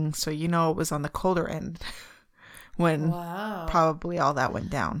morning, so you know it was on the colder end when probably all that went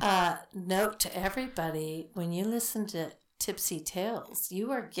down. Note to everybody, when you listen to Tipsy Tales,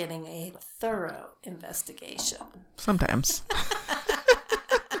 you are getting a thorough investigation. Sometimes.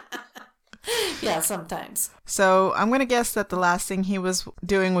 Yeah, sometimes. So I'm going to guess that the last thing he was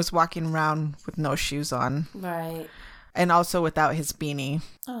doing was walking around with no shoes on. Right. And also without his beanie.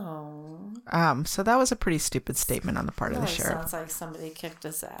 Oh. So that was a pretty stupid statement on the part of the sheriff. Sounds like somebody kicked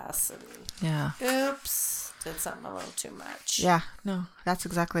his ass and Yeah. oops, did something a little too much. Yeah, no, that's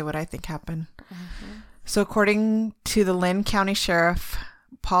exactly what I think happened. So according to the Lynn County Sheriff,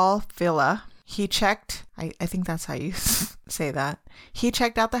 Paul Villa, he checked, I think that's how you say that. He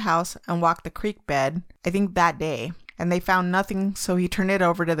checked out the house and walked the creek bed, I think that day, and they found nothing, so he turned it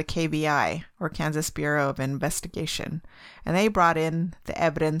over to the KBI, or Kansas Bureau of Investigation, and they brought in the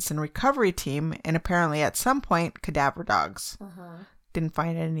evidence and recovery team, and apparently at some point, cadaver dogs. Didn't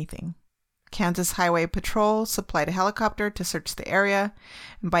find anything. Kansas Highway Patrol supplied a helicopter to search the area,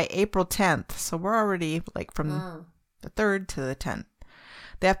 and by April 10th, so we're already like from the 3rd to the 10th,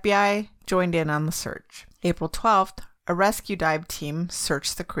 the FBI joined in on the search. April 12th, a rescue dive team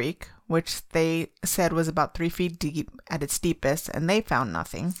searched the creek, which they said was about 3 feet deep at its deepest, and they found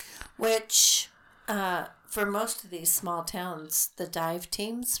nothing. Which, for most of these small towns, the dive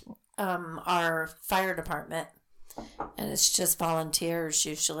teams are fire department, and it's just volunteers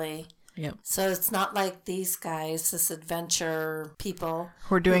usually. Yep. So it's not like these guys, this adventure people.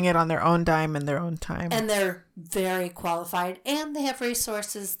 Who are doing it on their own dime and their own time. And they're very qualified and they have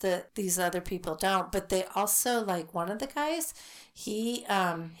resources that these other people don't. But they also, like one of the guys,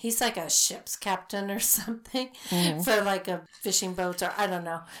 he's like a ship's captain or something for like a fishing boat or I don't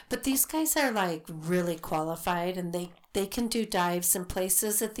know. But these guys are like really qualified and they can do dives in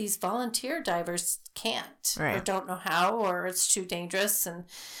places that these volunteer divers can't or don't know how, or it's too dangerous. And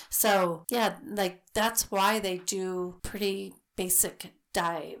so, yeah, like that's why they do pretty basic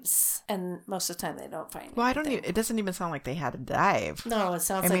dives. And most of the time they don't find Well, anything. it doesn't even sound like they had a dive. No, it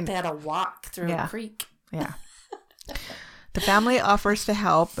sounds like they had a walk through a creek. Yeah. The family offers to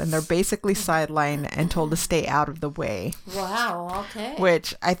help, and they're basically sidelined and told to stay out of the way. Wow, okay.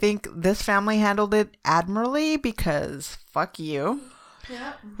 Which I think this family handled it admirably because fuck you.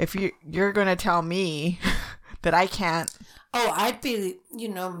 Yeah. If you're going to tell me that I can't I'd be,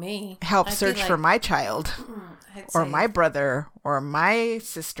 me. help I'd search for my child or my brother or my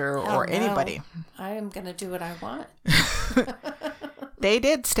sister or anybody. I am going to do what I want. They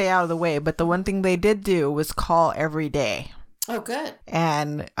did stay out of the way, but the one thing they did do was call every day. Oh, good.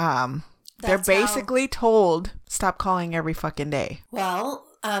 And they're basically told, stop calling every fucking day. Well,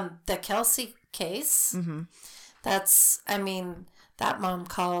 the Kelsey case, that mom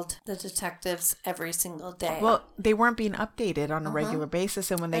called the detectives every single day. Well, they weren't being updated on a regular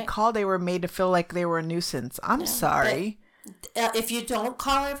basis. And when they called, they were made to feel like they were a nuisance. I'm sorry. If you don't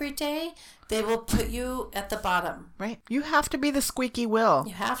call every day, they will put you at the bottom. Right. You have to be the squeaky wheel.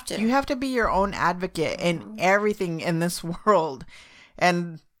 You have to. You have to be your own advocate in everything in this world.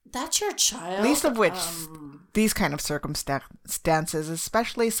 And that's your child. Least of which these kind of circumstances,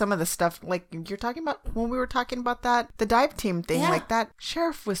 especially some of the stuff like you're talking about when we were talking about the dive team thing, like that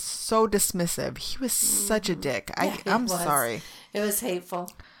sheriff was so dismissive. He was such a dick. I'm sorry. It was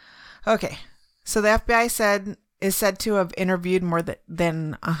hateful. Okay. So the FBI is said to have interviewed more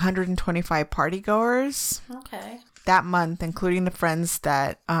than 125 partygoers that month, including the friends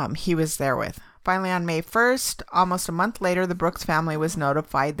that he was there with. Finally, on May 1st, almost a month later, the Brooks family was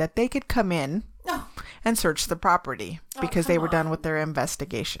notified that they could come in and search the property because they were done with their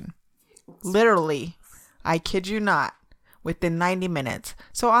investigation. Literally, I kid you not, within 90 minutes.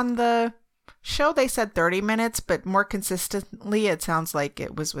 So on the show, they said 30 minutes, but more consistently, it sounds like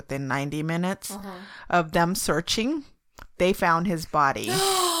it was within 90 minutes of them searching. They found his body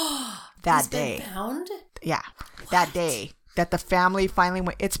that day. Been found? Yeah, that day that the family finally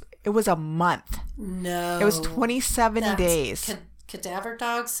went. It was a month. No. It was 27 days. Cadaver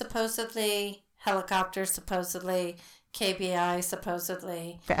dogs, supposedly. Helicopters, supposedly. KBI,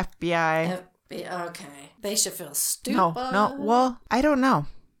 supposedly. FBI. Okay. They should feel stupid. No. Well, I don't know.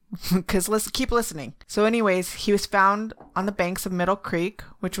 Because let's keep listening. So anyways, he was found on the banks of Middle Creek,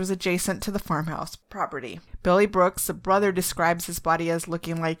 which was adjacent to the farmhouse property. Billy Brooks, the brother, describes his body as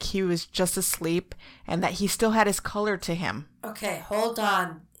looking like he was just asleep and that he still had his color to him. Okay, hold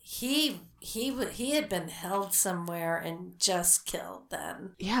on. He had been held somewhere and just killed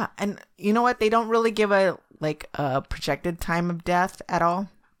then. Yeah, and you know what? They don't really give a projected time of death at all,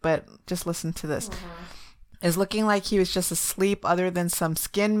 but just listen to this. Is looking like he was just asleep other than some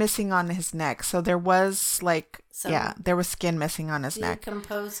skin missing on his neck. So there was there was skin missing on his neck.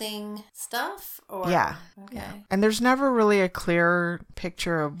 Decomposing stuff? Or? Yeah. Okay. Yeah. And there's never really a clear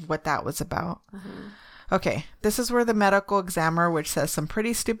picture of what that was about. Okay, this is where the medical examiner, which says some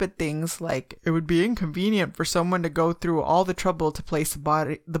pretty stupid things like it would be inconvenient for someone to go through all the trouble to place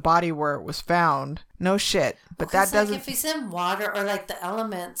the body where it was found. No shit, but that doesn't. Like if he's in water or like the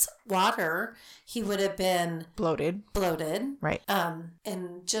elements, water, he would have been bloated, right?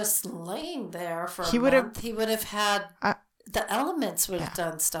 And just laying there for he a month, he would have had the elements would have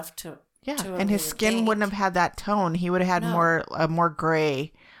done stuff to. Yeah, to and his skin wouldn't have had that tone. He would have had a more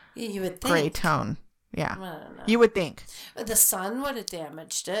gray. You would think. Gray tone. Yeah, I don't know. You would think. The sun would have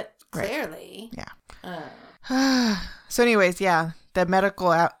damaged it, clearly. Right. Yeah. So anyways, yeah, the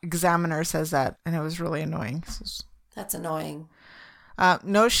medical examiner says that, and it was really annoying. That's annoying.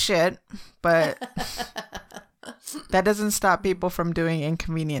 No shit, but that doesn't stop people from doing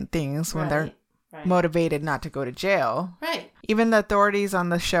inconvenient things when they're motivated not to go to jail. Right. Even the authorities on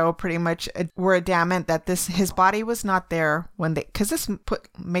the show pretty much were adamant that his body was not there when they, because this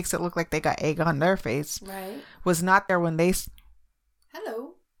makes it look like they got egg on their face. Right. Was not there when they.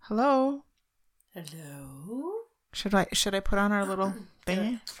 Hello. Should I put on our little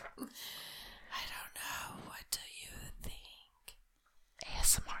thingy? I don't know. What do you think?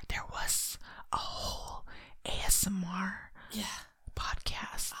 ASMR. There was a whole ASMR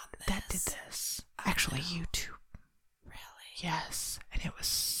podcast that did this. Actually, YouTube. Really? Yes. And it was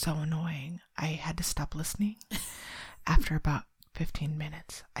so annoying. I had to stop listening. After about 15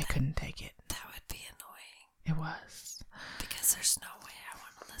 minutes, I couldn't take it. That would be annoying. It was. Because there's no way I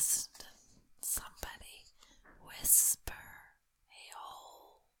want to listen to somebody whisper a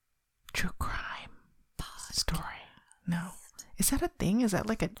whole true crime story. No. Is that a thing? Is that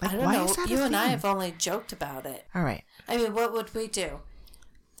like a... Like, I don't why know. is that you a and thing? I have only joked about it. All right. I mean, what would we do?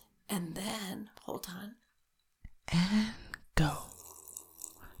 And then, hold on. And go.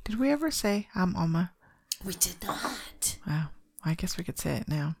 Did we ever say, I'm Alma? We did not. Wow. I guess we could say it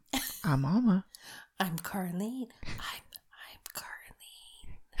now. I'm Alma. I'm Carlene. I'm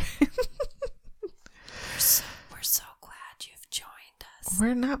Carlene. We're so glad you've joined us.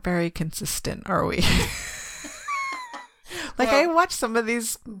 We're not very consistent, are we? I watch some of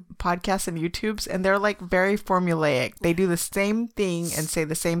these podcasts and YouTubes, and they're like very formulaic. They do the same thing and say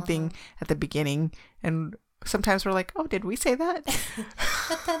the same thing at the beginning, and sometimes we're like, oh, did we say that?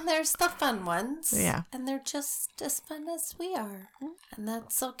 But then there's the fun ones. Yeah. And they're just as fun as we are. And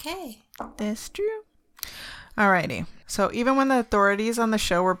that's okay. That's true. Alrighty. So even when the authorities on the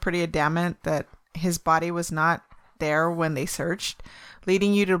show were pretty adamant that his body was not there when they searched,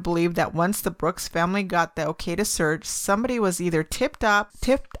 leading you to believe that once the Brooks family got the okay to search, somebody was either tipped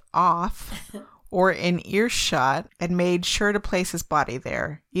off or in earshot and made sure to place his body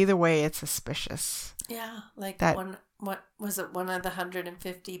there. Either way, it's suspicious. Yeah, like that. What was it? One of the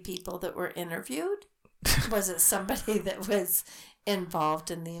 150 people that were interviewed? Was it somebody that was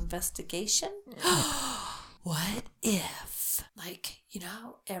involved in the investigation? What if,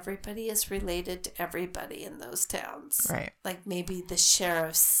 everybody is related to everybody in those towns? Right. Like maybe the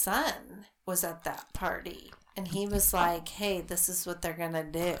sheriff's son was at that party and he was like, hey, this is what they're going to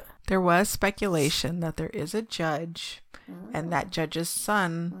do. There was speculation that there is a judge and that judge's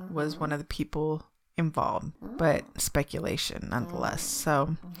son was one of the people involved, but speculation nonetheless.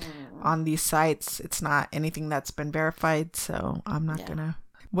 So on these sites. It's not anything that's been verified, so I'm not gonna.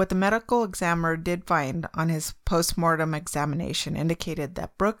 What the medical examiner did find on his post-mortem examination indicated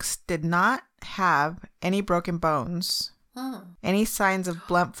that Brooks did not have any broken bones, any signs of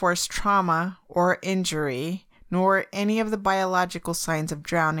blunt force trauma or injury, nor any of the biological signs of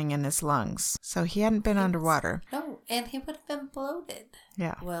drowning in his lungs. So he hadn't been underwater. No, and he would have been bloated.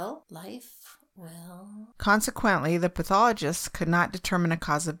 Yeah. Well. Consequently, the pathologist could not determine a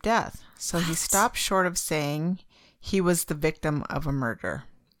cause of death, so he stopped short of saying he was the victim of a murder.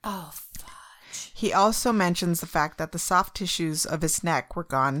 Oh, fudge. He also mentions the fact that the soft tissues of his neck were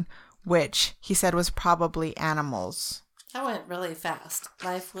gone, which he said was probably animals. That went really fast.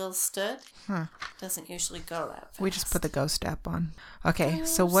 Life will stood. Doesn't usually go that fast. We just put the ghost app on. Okay,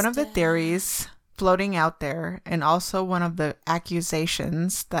 so one of the theories floating out there, and also one of the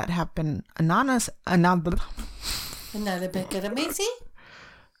accusations that have been anonymous.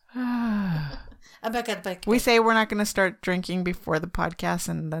 We say we're not going to start drinking before the podcast,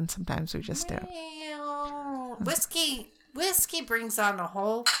 and then sometimes we just do. Whiskey brings on a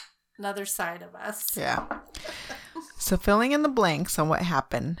whole another side of us. Yeah. So filling in the blanks on what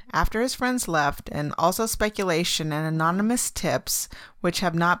happened after his friends left, and also speculation and anonymous tips, which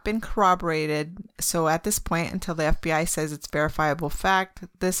have not been corroborated. So at this point, until the FBI says it's verifiable fact,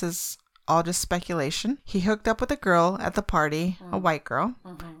 this is all just speculation. He hooked up with a girl at the party, a white girl,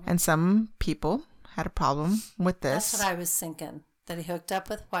 and some people had a problem with this. That's what I was thinking. That he hooked up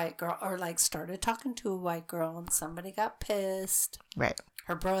with a white girl, or like started talking to a white girl, and somebody got pissed. Right.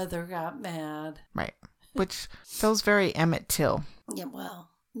 Her brother got mad. Right. Which feels very Emmett Till. Yeah, well.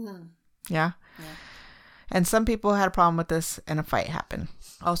 Yeah? And some people had a problem with this, and a fight happened.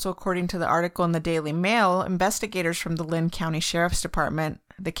 Also, according to the article in the Daily Mail, investigators from the Lynn County Sheriff's Department,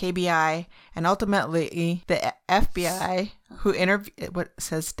 the KBI, and ultimately the FBI, who interviewed, what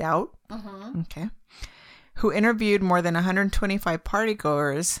says doubt? Okay. Who interviewed more than 125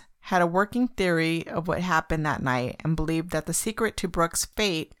 partygoers, had a working theory of what happened that night and believed that the secret to Brooks'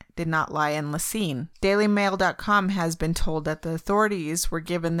 fate did not lie in Lacine. DailyMail.com has been told that the authorities were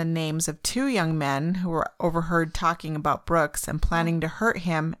given the names of 2 young men who were overheard talking about Brooks and planning to hurt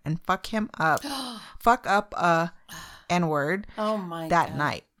him and fuck up a N-word that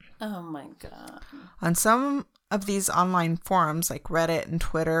night. Oh my God. On some of these online forums like Reddit and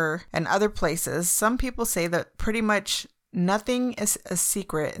Twitter and other places, some people say that pretty much nothing is a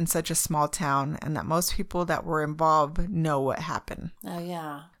secret in such a small town, and that most people that were involved know what happened. Oh,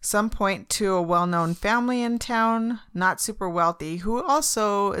 yeah. Some point to a well-known family in town, not super wealthy, who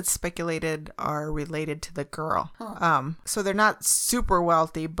also, it's speculated, are related to the girl. So they're not super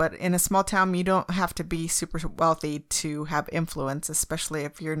wealthy, but in a small town, you don't have to be super wealthy to have influence, especially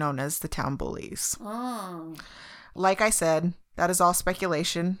if you're known as the town bullies. Like I said, that is all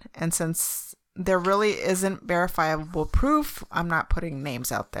speculation, and since there really isn't verifiable proof, I'm not putting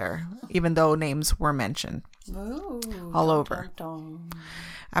names out there, even though names were mentioned. All over.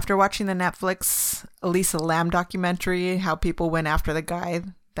 After watching the Netflix Elisa Lam documentary, how people went after the guy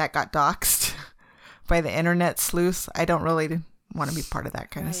that got doxxed by the internet sleuths, I don't really want to be part of that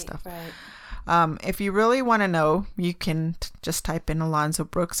kind of stuff. If you really want to know, you can just type in Alonzo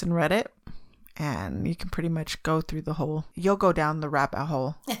Brooks in Reddit, and you can pretty much go through the whole, you'll go down the rabbit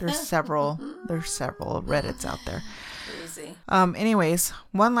hole. There's several Reddits out there. Crazy. Anyways,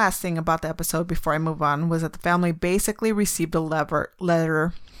 one last thing about the episode before I move on was that the family basically received a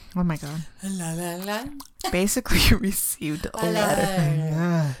letter. Oh my God. Basically received a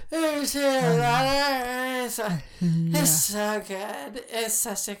letter. It's so good. It's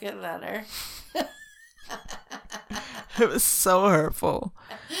such a good letter. It was so hurtful.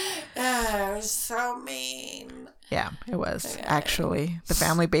 It was so mean. Yeah, it was. Actually, the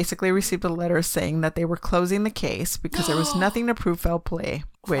family basically received a letter saying that they were closing the case because there was nothing to prove foul play,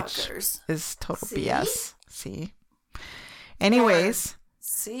 which is total BS. See? Anyways.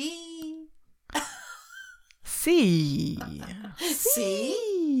 See?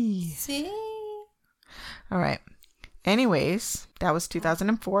 All right. Anyways, that was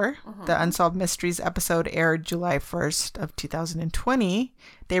 2004. The Unsolved Mysteries episode aired July 1st of 2020.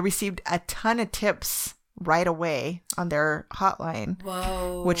 They received a ton of tips right away on their hotline,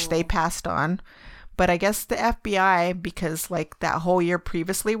 which they passed on. But I guess the FBI, because like that whole year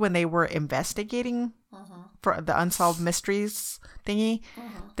previously when they were investigating for the Unsolved Mysteries thingy,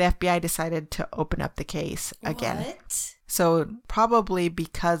 the FBI decided to open up the case again. What? So probably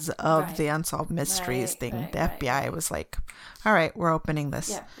because of the Unsolved Mysteries thing, the FBI was like, all right, we're opening this.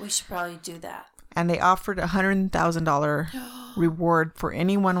 Yeah, we should probably do that. And they offered a $100,000 reward for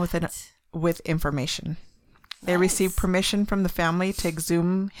anyone with information. They received permission from the family to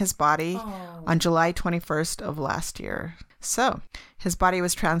exhume his body on July 21st of last year. So, his body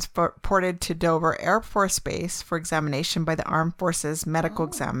was transported to Dover Air Force Base for examination by the Armed Forces Medical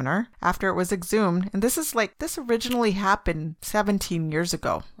Examiner after it was exhumed. And this originally happened 17 years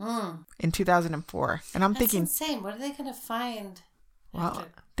ago in 2004. And I'm thinking, insane. What are they going to find? Well,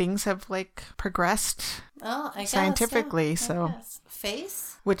 things have progressed scientifically.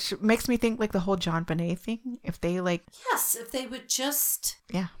 Face? Which makes me think the whole John Bonet thing. If they Yes, if they would just...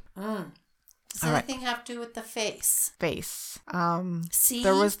 Yeah. Does anything have to do with the face? Face.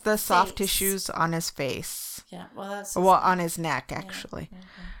 There was the soft tissues on his face. Yeah, on his neck, actually. Yeah.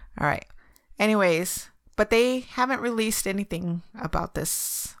 All right. Anyways, but they haven't released anything about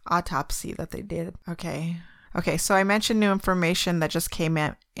this autopsy that they did. Okay, so I mentioned new information that just came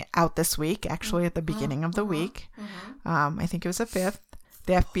out this week, actually at the beginning of the week. I think it was the 5th.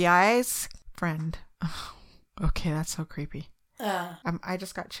 The FBI's friend. Okay, that's so creepy. I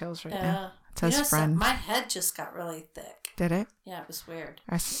just got chills right now. It says friend. My head just got really thick. Did it? Yeah, it was weird.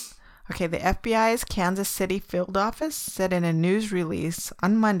 Okay, the FBI's Kansas City field office said in a news release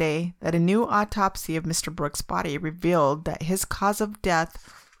on Monday that a new autopsy of Mr. Brooks' body revealed that his cause of death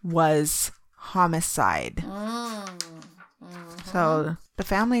was homicide. So the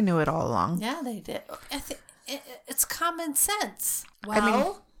family knew it all along. Yeah, they did. It's common sense.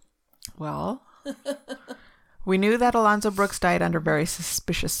 Well, we knew that Alonzo Brooks died under very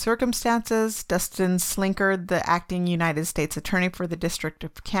suspicious circumstances. Dustin Slinkard, the acting United States Attorney for the District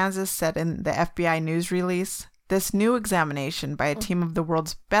of Kansas, said in the FBI news release, this new examination by a team of the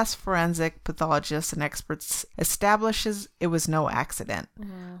world's best forensic pathologists and experts establishes it was no accident.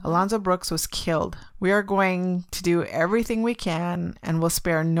 Alonzo Brooks was killed. We are going to do everything we can and will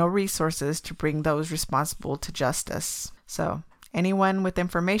spare no resources to bring those responsible to justice. So, anyone with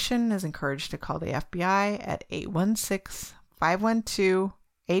information is encouraged to call the FBI at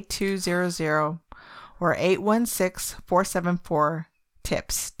 816-512-8200 or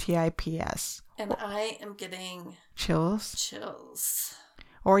 816-474-TIPS, TIPS. And I am getting chills.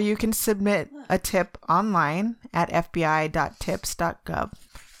 Or you can submit a tip online at fbi.tips.gov.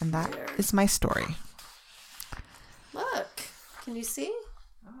 And that is my story. Look, can you see?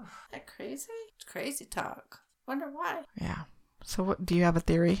 Oh, isn't that crazy? It's crazy talk. Wonder why. Yeah. So what, do you have a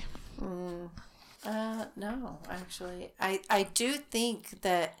theory? No, actually. I do think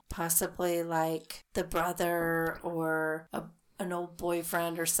that possibly the brother or an old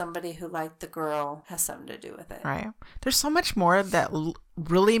boyfriend or somebody who liked the girl has something to do with it. Right. There's so much more that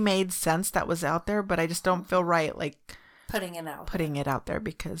really made sense that was out there, but I just don't feel right putting it out there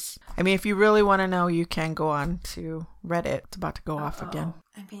because, if you really want to know, you can go on to Reddit. It's about to go off again.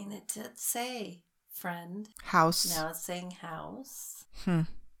 It did say friend. House. Now it's saying house. So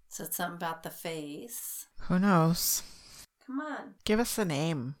it's something about the face. Who knows? Come on. Give us a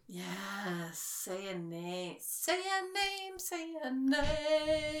name. Yes. Say a name. Say a name. Say a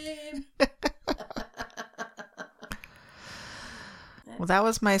name. Well, that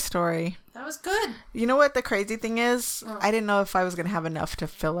was my story. That was good. You know what the crazy thing is? I didn't know if I was going to have enough to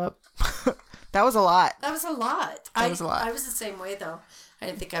fill up. That was a lot. I was the same way, though. I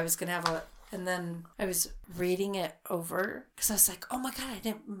didn't think I was going to have and then I was reading it over because I was like, oh my God, I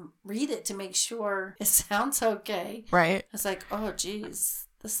didn't read it to make sure it sounds okay. Right. I was like, oh, geez,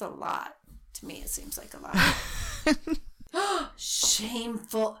 this is a lot. To me, it seems like a lot.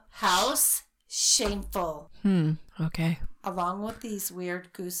 Shameful. House. Shameful. Okay. Along with these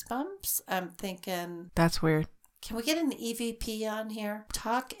weird goosebumps, I'm thinking... That's weird. Can we get an EVP on here?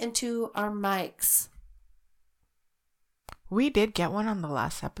 Talk into our mics. We did get one on the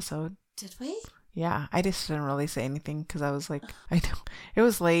last episode. Did we? Yeah, I just didn't really say anything because I was like, I know. It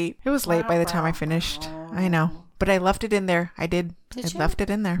was late. It was late by the time I finished. I know. But I left it in there. I did. I left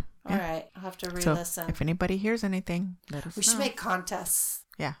it in there. All right. I'll have to re-listen. So if anybody hears anything, let us know. We should make contests.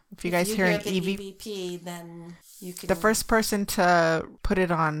 Yeah. If you guys hear an EVP, then you can... The first person to put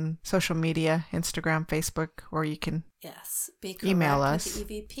it on social media, Instagram, Facebook, or you can email us. With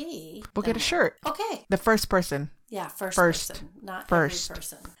the EVP. We'll get a shirt. Okay. The first person. Yeah, first person. Not every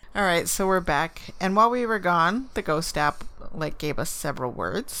person. All right, so we're back. And while we were gone, the Ghost app gave us several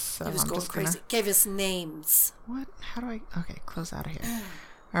words. So it was going crazy. Gave us names. What? How do I... Okay, close out of here.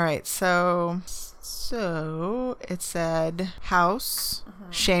 All right, so it said house,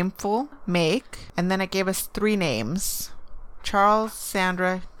 shameful, make, and then it gave us 3 names. Charles,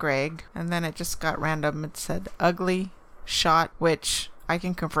 Sandra, Greg, and then it just got random. It said ugly, shot, which I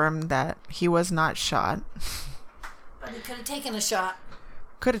can confirm that he was not shot. But he could have taken a shot.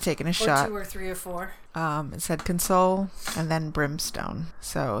 could have taken a Or shot. 2 or 3 or 4. It said console and then brimstone.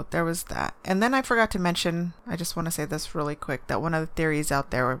 So there was that. And then I forgot to mention, I just want to say this really quick, that one of the theories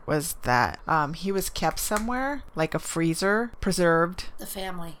out there was that he was kept somewhere, like a freezer, preserved. The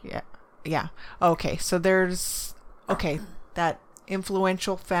family. Yeah. Yeah. Okay. So there's, that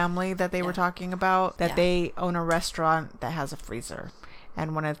influential family that they were talking about, that they own a restaurant that has a freezer.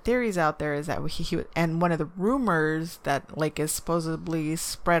 And one of the theories out there is that and one of the rumors that like is supposedly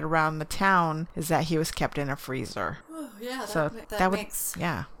spread around the town is that he was kept in a freezer. Oh, yeah.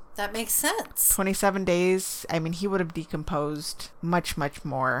 That makes sense. 27 days. I mean, he would have decomposed much, much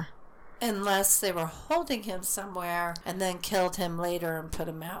more. Unless they were holding him somewhere and then killed him later and put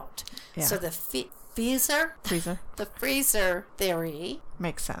him out. Yeah. So the freezer theory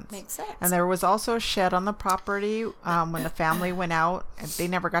makes sense. Makes sense. And there was also a shed on the property when the family went out. And they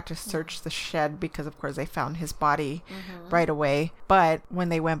never got to search the shed because, of course, they found his body right away. But when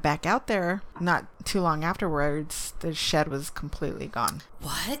they went back out there, not too long afterwards, the shed was completely gone.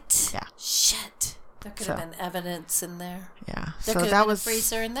 What? Yeah. Shit. There could have been evidence in there. Yeah. There could have been a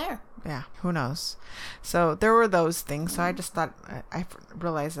freezer in there. Yeah, who knows? So there were those things. So I just thought, I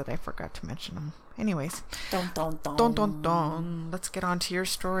realized that I forgot to mention them. Anyways. Dun, dun, dun. Dun, dun, dun. Let's get on to your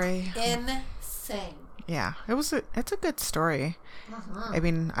story. Insane. Yeah, it's a good story. I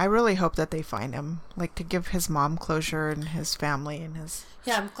mean, I really hope that they find him. Like, to give his mom closure and his family and his...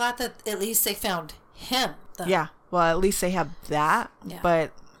 Yeah, I'm glad that at least they found him, though. Yeah, well, at least they have that. Yeah.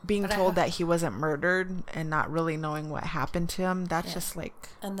 But being told that he wasn't murdered and not really knowing what happened to him, that's just like...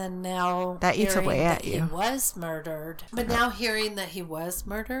 And then now... That eats away at you. He was murdered. But now hearing that he was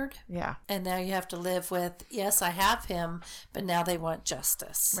murdered... Yeah. And now you have to live with, yes, I have him, but now they want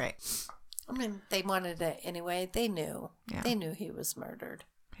justice. Right. I mean, they wanted it anyway. They knew. Yeah. They knew he was murdered.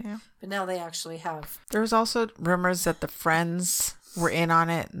 Yeah. But now they actually have... There was also rumors that the friends were in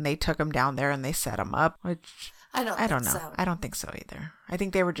on it and they took him down there and they set him up, which... I don't know. So. I don't think so either. I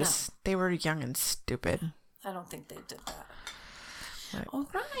think they were just, they were young and stupid. I don't think they did that. Right. All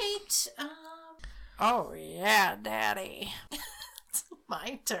right. Oh, yeah, Daddy. It's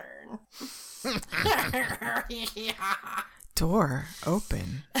my turn. Yeah. Door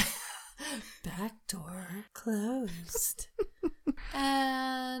open. Back door closed.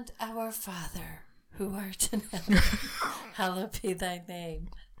 And our Father, who art in heaven, hallowed be thy name.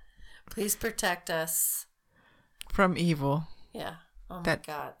 Please protect us. From evil. Yeah. Oh my that,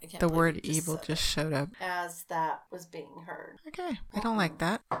 God. the word evil just showed up. As that was being heard. Okay. I don't like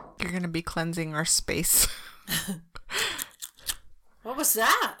that. You're going to be cleansing our space. What was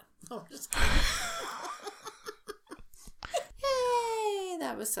that? Oh, just kidding. Yay.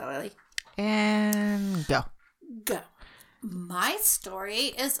 That was silly. And go. Go. My story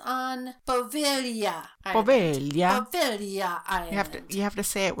is on Poveglia Island. Poveglia. Island. You have to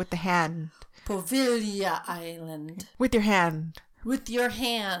say it with the hand. Poveglia Island. With your hand. With your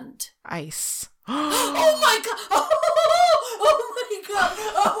hand. Ice. Oh my God! Oh my God!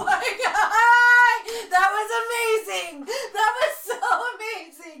 Oh my God! That was amazing! That was so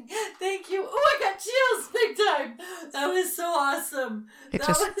amazing! Thank you. Oh, I got chills big time. That was so awesome.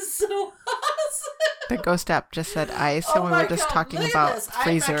 Was so awesome. The ghost app just said ice, and we were just talking about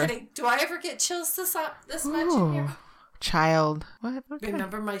freezer. I'm not kidding. Do I ever get chills this much in here? Child. What? Okay.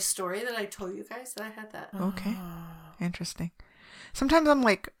 Remember my story that I told you guys that I had that? Okay. Interesting. Sometimes I'm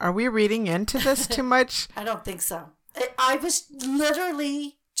like, are we reading into this too much? I don't think so. I was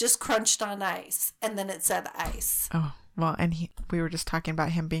literally just crunched on ice, and then it said ice. Oh, well, and we were just talking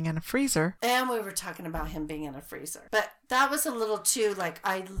about him being in a freezer. And we were talking about him being in a freezer. But that was a little too, like,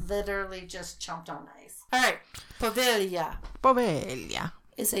 I literally just chomped on ice. All right. Poveglia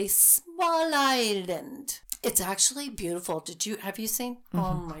is a small island. It's actually beautiful. Have you seen? Mm-hmm.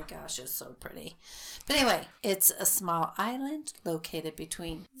 Oh my gosh, it's so pretty. But anyway, it's a small island located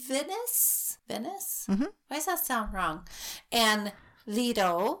between Venice? Mm-hmm. Why does that sound wrong? And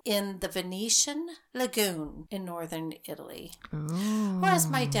Lido in the Venetian Lagoon in northern Italy. Ooh. Or as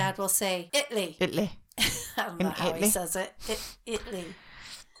my dad will say, Italy. Italy. I don't know how he says it. Italy.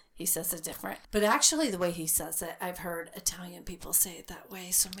 He says it different. But actually, the way he says it, I've heard Italian people say it that way.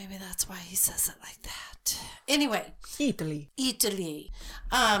 So maybe that's why he says it like that. Anyway. Italy.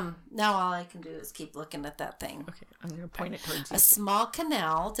 Now all I can do is keep looking at that thing. Okay, I'm going to point it towards you. A small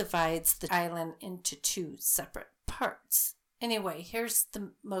canal divides the island into 2 separate parts. Anyway, here's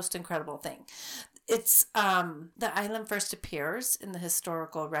the most incredible thing. It's the island first appears in the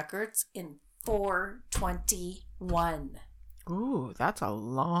historical records in 421. Ooh, that's a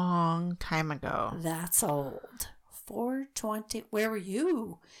long time ago. That's old. 420. Where were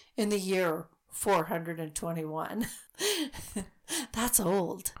you in the year 421? That's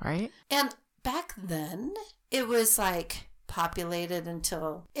old. Right? And back then, it was like populated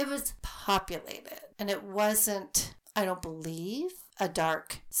until it was populated. And it wasn't, I don't believe, a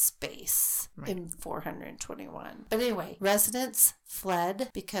dark space in 421. But anyway, residents fled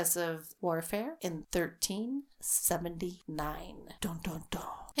because of warfare in 1379. Dun, dun, dun.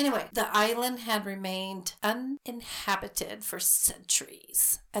 Anyway, the island had remained uninhabited for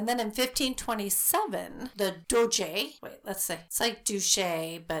centuries. And then in 1527, the Doge, it's like douche,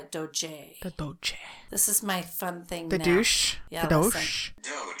 but Doge. The Doge. This is my fun thing The now. douche. Yeah, the listen.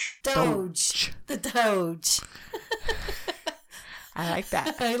 Doge. The Doge. I like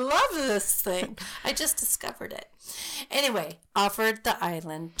that. I love this thing. I just discovered it. Anyway, offered the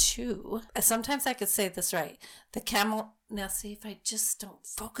island to, sometimes I could say this right, the camel, now see if I just don't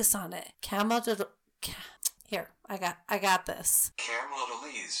focus on it. Here, I got this.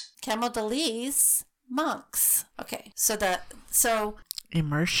 Camaldolese monks. Okay, so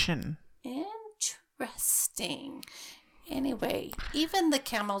Immersion. interesting. Anyway, even the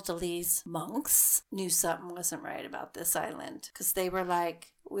Camaldolese monks knew something wasn't right about this island because they were like,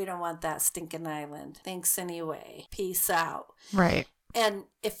 we don't want that stinking island. Thanks anyway. Peace out. Right. And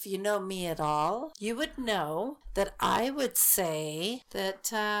if you know me at all, you would know that I would say that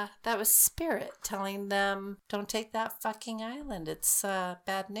that was spirit telling them, don't take that fucking island. It's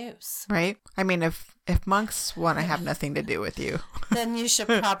bad news. Right. I mean, if monks want to have nothing to do with you, then you should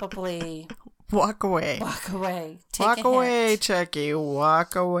probably... walk away. Walk away. Walk away, Chucky.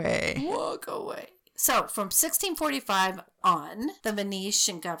 Walk away. Walk away. So, from 1645 on, the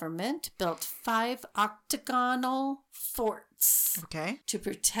Venetian government built 5 octagonal forts to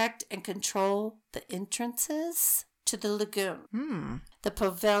protect and control the entrances to the lagoon. The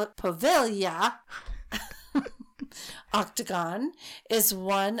Poveglia octagon is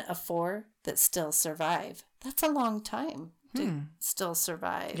one of 4 that still survive. That's a long time to still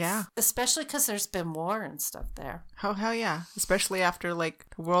survive. Yeah. Especially because there's been war and stuff there. Oh, hell yeah. Especially after, like,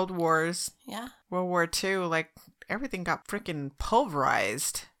 World Wars. Yeah. World War II, like, everything got freaking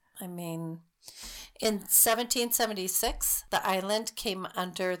pulverized. I mean, in 1776, the island came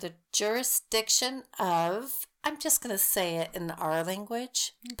under the jurisdiction of, I'm just going to say it in our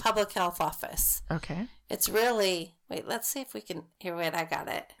language, Public Health Office. Okay. It's really, let's see if we can, here, I got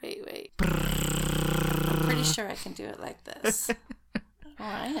it. Wait. I'm pretty sure I can do it like this. Oh,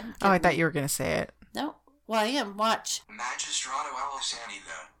 I am. I thought you were going to say it. No. Well, I am. Watch. Magistrato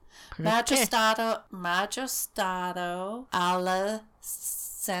alla alla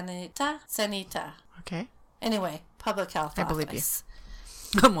sanita. Okay. Anyway, Public Health Office. I believe you.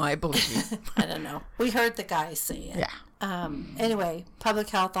 Well, I believe you. I don't know. We heard the guy say it. Yeah. Anyway, Public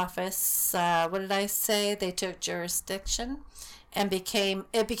Health Office, what did I say? They took jurisdiction and became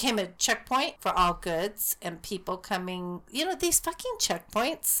a checkpoint for all goods and people coming. You know, these fucking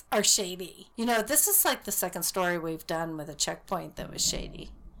checkpoints are shady. You know, this is like the second story we've done with a checkpoint that was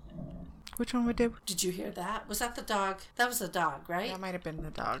shady. Which one we did? Did you hear that? Was that the dog? That was the dog, right? That might have been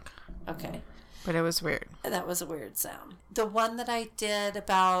the dog. Okay. But it was weird. That was a weird sound. The one that I did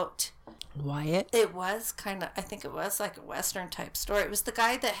about Wyatt? It was kind of, I think it was like a Western type story. It was the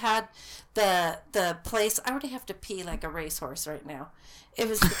guy that had the place. I already have to pee like a racehorse right now. It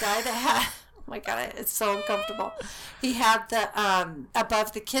was the guy that had, oh my God, it's so uncomfortable. He had the,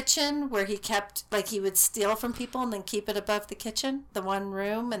 above the kitchen where he kept, like he would steal from people and then keep it above the kitchen. The one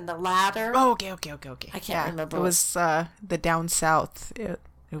room and the ladder. Oh, okay. I can't remember. It was the down south. It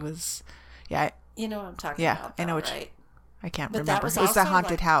was, yeah. You know what I'm talking about. I know what right? I can't but remember. It was the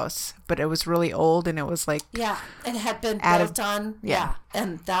haunted house, but it was really old and it was like... Yeah, and it had been built on... Yeah.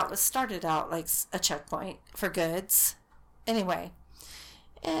 And that was started out like a checkpoint for goods. Anyway.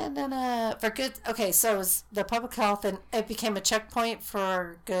 And then for goods... Okay, so it was the public health and it became a checkpoint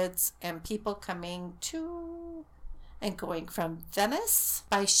for goods and people coming to and going from Venice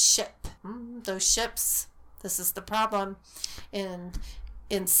by ship. Those ships, this is the problem. And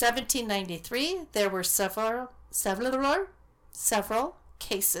in 1793, there were several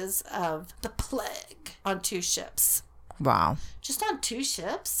cases of the plague on 2 ships. Wow. Just on 2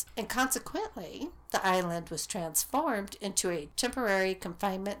 ships. And consequently, the island was transformed into a temporary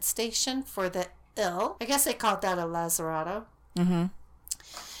confinement station for the ill. I guess they called that a lazaretto. Mm-hmm.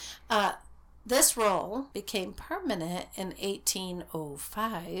 This role became permanent in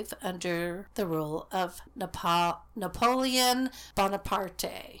 1805 under the rule of Napoleon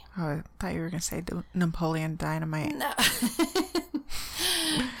Bonaparte. Oh, I thought you were going to say Napoleon Dynamite. No.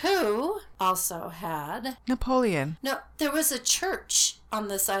 Who also had... Napoleon. No, there was a church on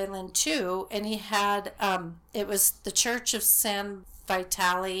this island too, and he had... it was the Church of San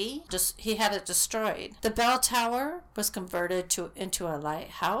Vitali, he had it destroyed. The bell tower was converted into a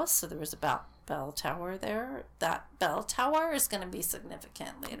lighthouse, so there was a bell tower there. That bell tower is going to be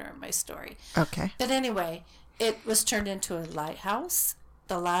significant later in my story. Okay. But anyway, it was turned into a lighthouse.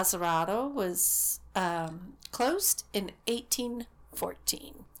 The Lazaretto was closed in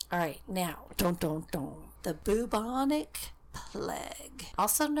 1814. All right, now, the bubonic plague,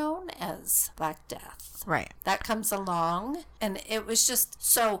 also known as Black Death. Right. That comes along, and it was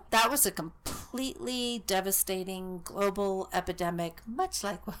that was a completely devastating global epidemic, much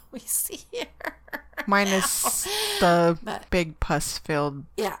like what we see here. Minus the big pus-filled...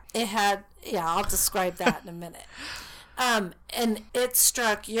 Yeah, I'll describe that in a minute. And it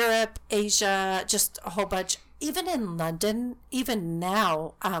struck Europe, Asia, just a whole bunch. Even in London, even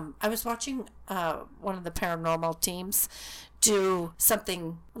now, I was watching one of the paranormal teams do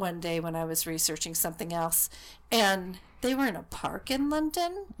something one day when I was researching something else. And they were in a park in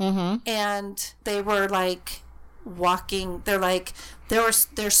London. Mm-hmm. And they were like walking. They're like, there's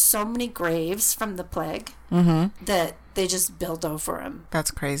so many graves from the plague that they just build over them.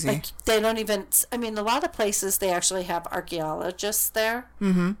 That's crazy. Like, they don't even, I mean, a lot of places they actually have archaeologists there,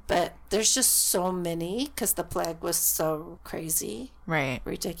 but there's just so many because the plague was so crazy. Right.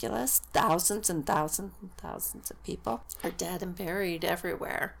 Ridiculous. Thousands and thousands and thousands of people are dead and buried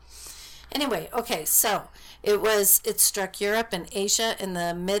everywhere. Anyway, okay, so it struck Europe and Asia in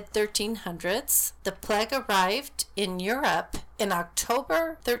the mid-1300s. The plague arrived in Europe in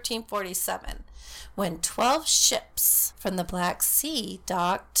October 1347 when 12 ships from the Black Sea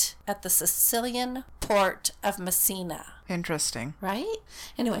docked at the Sicilian port of Messina. Interesting. Right?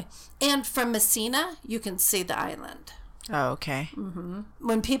 Anyway, and from Messina, you can see the island. Oh, okay. Mm-hmm.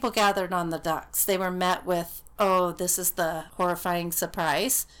 When people gathered on the docks, they were met with, oh, this is the horrifying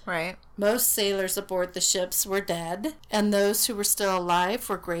surprise. Right. Most sailors aboard the ships were dead, and those who were still alive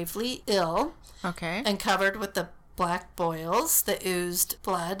were gravely ill. Okay. And covered with the black boils that oozed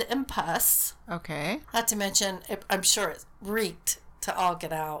blood and pus. Okay. Not to mention, I'm sure it reeked to all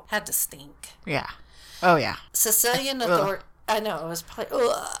get out. Had to stink. Yeah. Oh, yeah. Sicilian authorities... I know, it was probably...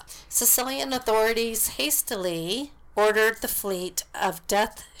 Ugh. Sicilian authorities hastily ordered the fleet of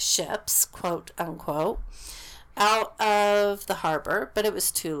death ships, quote unquote, out of the harbor, but it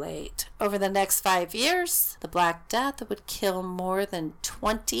was too late. Over the next 5 years, the Black Death would kill more than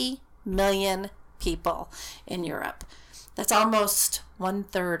 20 million people in Europe. That's almost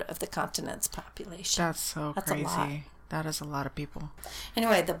 1/3 of the continent's population. That's so crazy. A lot. That is a lot of people.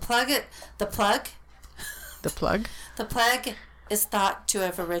 Anyway, the plague is thought to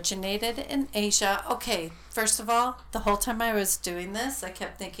have originated in Asia. Okay, first of all, the whole time I was doing this, I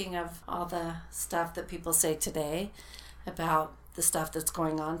kept thinking of all the stuff that people say today about the stuff that's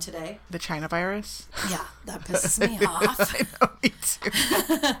going on today. The China virus? Yeah, that pisses me off. I know, me too.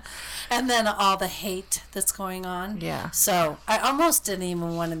 And then all the hate that's going on. Yeah. So I almost didn't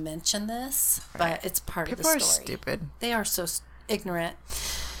even want to mention this, but it's part of the story. People are stupid. They are so ignorant.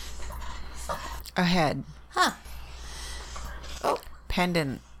 Ahead. Huh. Oh.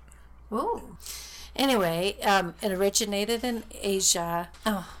 Pendant. Ooh. Anyway, it originated in Asia.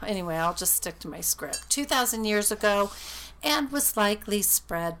 Oh, anyway, I'll just stick to my script. 2,000 years ago, and was likely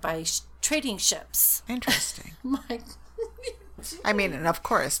spread by trading ships. Interesting. My. I mean, and of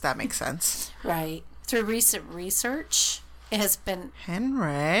course, that makes sense. Right. Through recent research, it has been...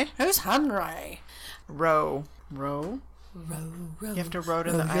 Henry? Who's Henry? Row. Row. You have to row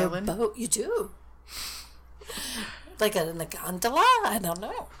to the island? Boat. You do. Like in a gondola? I don't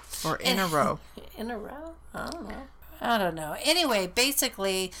know. Or in a row. In a row? I don't know. Anyway,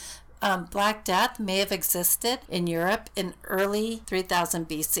 basically, Black Death may have existed in Europe in early 3000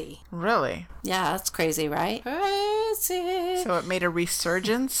 BC. Really? Yeah, that's crazy, right? Crazy. So it made a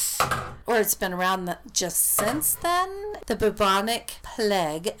resurgence? Or it's been around just since then. The bubonic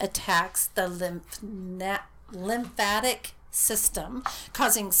plague attacks the lymphatic system,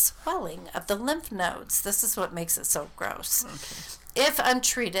 causing swelling of the lymph nodes. This is what makes it so gross. Okay. If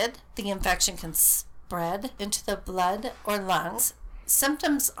untreated, the infection can spread into the blood or lungs.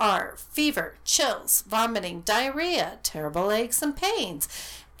 Symptoms are fever, chills, vomiting, diarrhea, terrible aches and pains.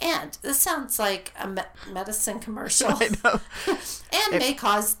 And this sounds like a medicine commercial. I know. And may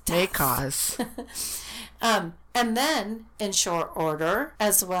cause death. May cause. And then, in short order,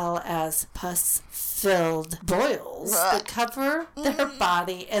 as well as pus-filled boils that cover their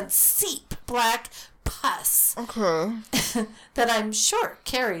body and seep black pus. Okay. That I'm sure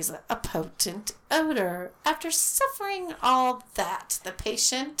carries a potent odor. After suffering all that, the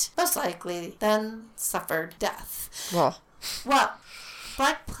patient most likely then suffered death. Well,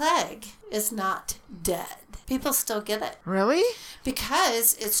 Black Plague is not dead. People still get it. Really?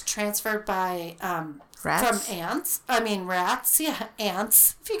 Because it's transferred by Rats? from ants. I mean rats. Yeah,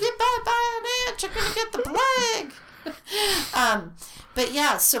 ants. If you get bit by an ant, you're gonna get the plague. But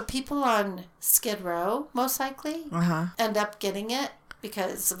yeah, so people on Skid Row most likely end up getting it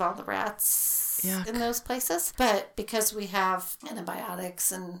because of all the rats in those places. But because we have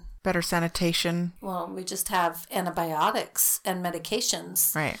antibiotics and better sanitation. Well, we just have antibiotics and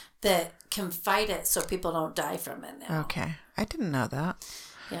medications that can fight it so people don't die from it now. Okay. I didn't know that.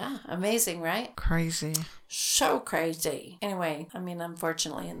 Yeah, amazing, right? Crazy. So crazy. Anyway, I mean,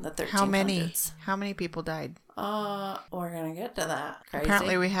 unfortunately, in the 1300s. How many people died? We're going to get to that. Crazy.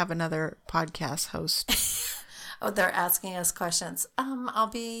 Apparently we have another podcast host. Oh, they're asking us questions. I'll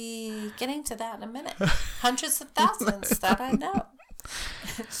be getting to that in a minute. Hundreds of thousands that I know.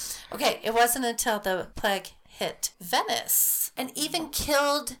 Okay, it wasn't until the plague hit Venice and even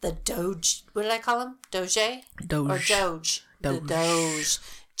killed the Doge. What did I call him? Doge? Or Doge. The Doge.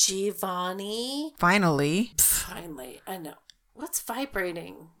 Giovanni. Finally, I know. What's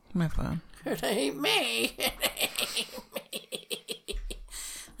vibrating? My phone. It ain't me. It ain't me.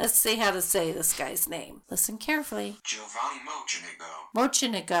 Let's see how to say this guy's name. Listen carefully. Giovanni Mocenigo.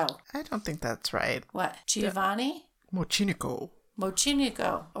 Mocenigo. I don't think that's right. What? Giovanni? Mocenigo.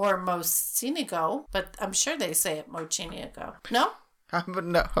 Mocenigo. Or Mocenigo. But I'm sure they say it Mocenigo. No?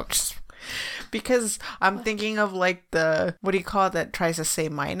 No. Because I'm thinking of like the, what do you call it, that tries to say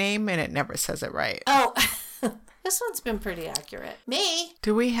my name and it never says it right. Oh, this one's been pretty accurate. Me?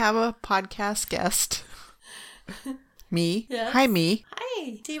 Do we have a podcast guest? Me? Yes. Hi, me.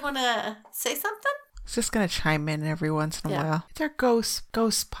 Hi. Do you want to say something? It's just going to chime in every once in a while. It's our ghost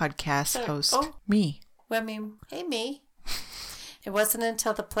podcast host. Me. Well, I mean, hey, me. It wasn't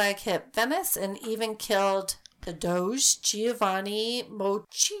until the plague hit Venice and even killed the Doge Giovanni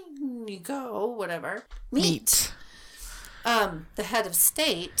Mocenigo, whatever. Meat. The head of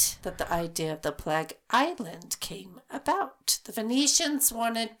state, that the idea of the plague island came about. The Venetians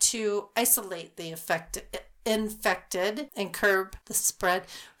wanted to isolate the infected and curb the spread.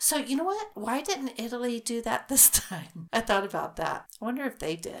 So you know what? Why didn't Italy do that this time? I thought about that. I wonder if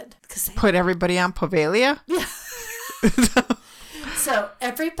they did. Put everybody on Poveglia? Yeah. So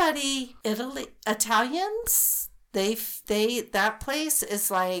everybody, Italians, that place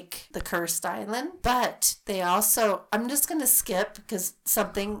is like the cursed island, but they also, I'm just going to skip because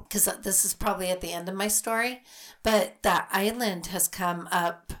this is probably at the end of my story, but that island has come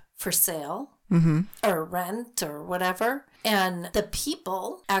up for sale or rent or whatever. And the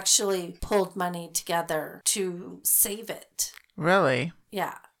people actually pulled money together to save it. Really?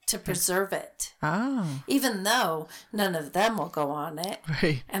 Yeah. To preserve it. Oh. Even though none of them will go on it.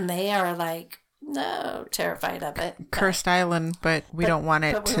 Right. And they are like, no, terrified of it. Cursed island, but we don't want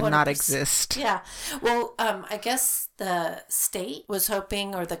it to not exist. Yeah. Well, I guess the state was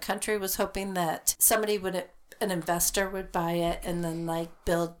hoping, or the country was hoping, that an investor would buy it and then like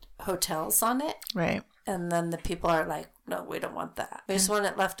build hotels on it. Right. And then the people are like, no, we don't want that. We just want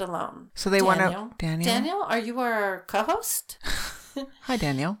it left alone. So they want to... Daniel, are you our co-host? Hi,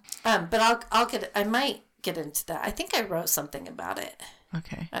 Daniel. But I might get into that. I think I wrote something about it.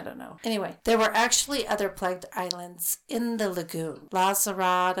 Okay. I don't know. Anyway, there were actually other plagued islands in the lagoon.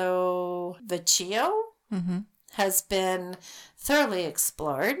 Lazzarato Vecchio has been thoroughly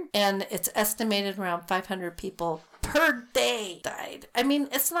explored, and it's estimated around 500 people per day died. I mean,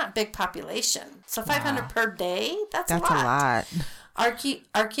 it's not a big population. So 500 per day, that's a lot.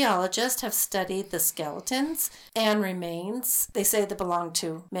 Archaeologists have studied the skeletons and remains. They say they belong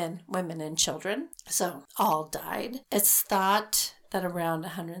to men, women, and children. So all died. It's thought that around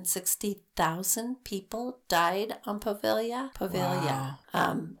 160,000 people died on Poveglia. Wow.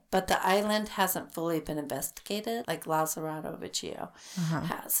 But the island hasn't fully been investigated like Lazzarato Vecchio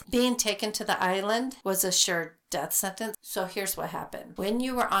has. Being taken to the island was a sure death sentence. So here's what happened. When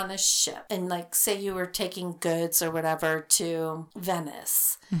you were on a ship and like say you were taking goods or whatever to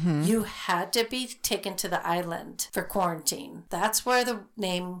Venice, you had to be taken to the island for quarantine. That's where the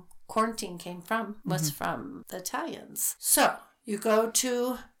name quarantine came from, was from the Italians. So you go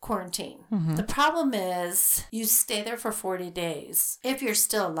to quarantine. The problem is you stay there for 40 days. If you're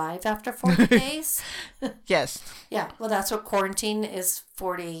still alive after 40 days. Yes. Yeah. Well, that's what quarantine is,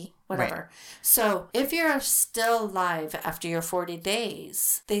 40, whatever. Right. So if you're still alive after your 40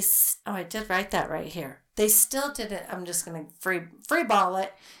 days, I did write that right here. they still didn't, I'm just going to free ball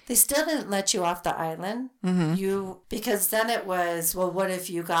it. They still didn't let you off the island. Because then it was, well, what if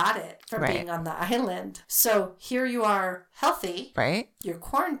you got it from being on the island? So here you are healthy. Right. You're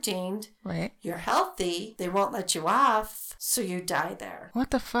quarantined. Right. You're healthy. They won't let you off. So you die there.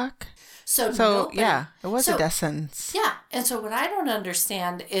 What the fuck? So it was a death sentence. Yeah. And so what I don't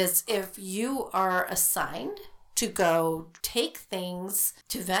understand is if you are assigned to go take things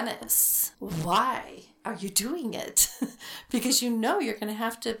to Venice, why are you doing it? Because you're going to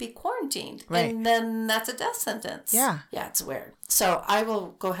have to be quarantined. Right. And then that's a death sentence. Yeah. Yeah, it's weird. So I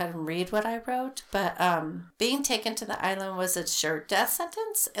will go ahead and read what I wrote. But being taken to the island was a sure death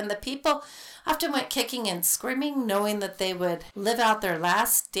sentence. And the people often went kicking and screaming, knowing that they would live out their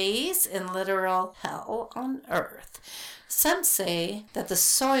last days in literal hell on earth. Some say that the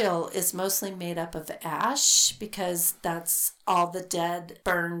soil is mostly made up of ash because that's all the dead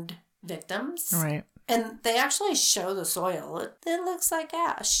burned victims. Right. And they actually show the soil. It looks like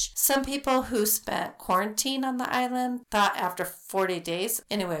ash. Some people who spent quarantine on the island thought after 40 days,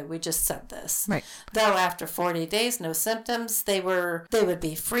 anyway, we just said this. Right. Though after 40 days, no symptoms, they would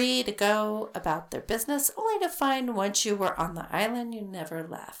be free to go about their business, only to find once you were on the island, you never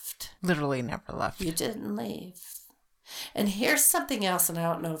left. Literally never left. You didn't leave. And here's something else, and I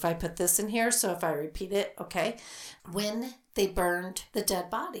don't know if I put this in here, so if I repeat it, okay. When they burned the dead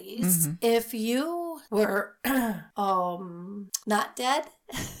bodies, if you were not dead,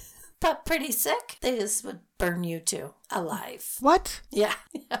 but pretty sick, they just would burn you too, alive. What? Yeah.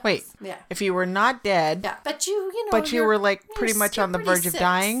 Wait. Yeah. If you were not dead. Yeah, but you know. But you were like pretty much on the verge of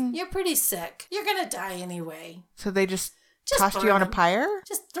dying. You're pretty sick. You're going to die anyway. So they just tossed you on a pyre?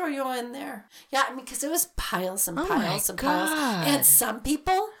 Just throw you in there. Yeah, I mean, because it was piles and Oh piles my and piles. God. And some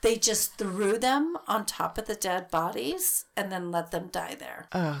people, they just threw them on top of the dead bodies and then let them die there.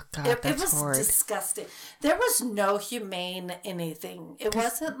 Oh, God, It that's was horrid. disgusting. There was no humane anything. It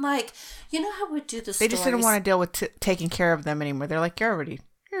wasn't like, you know how we do the They stories? just didn't want to deal with taking care of them anymore. They're like, you're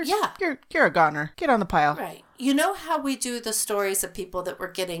Yeah. You're a goner. Get on the pile. Right. You know how we do the stories of people that were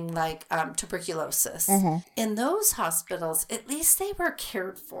getting like tuberculosis? In those hospitals, at least they were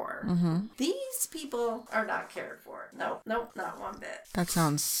cared for. These people are not cared for. Nope, not one bit. That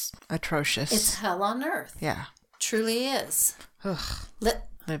sounds atrocious. It's hell on earth. Yeah. Truly is. Ugh.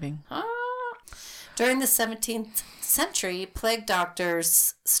 Living. During the 17th century, plague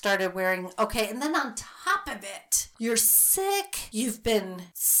doctors started wearing, and then on top of it, you're sick, you've been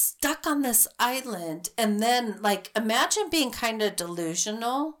stuck on this island, and then, like, imagine being kind of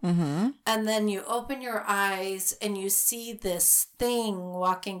delusional, and then you open your eyes and you see this thing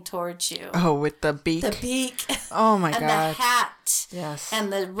walking towards you. Oh, with the beak? The beak. Oh, my and God. the hat. Yes.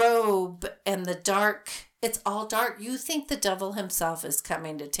 And the robe and the dark. It's all dark. You think the devil himself is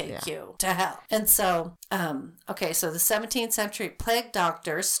coming to take you to hell. And so, so the 17th century plague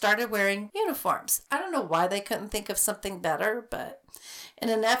doctors started wearing uniforms. I don't know why they couldn't think of something better, but in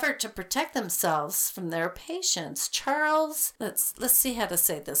an effort to protect themselves from their patients, Charles, let's see how to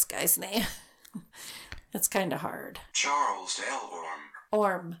say this guy's name. It's kind of hard. Charles Delorme.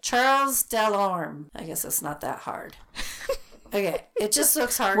 Orme. Charles Delorme. I guess it's not that hard. Okay, it just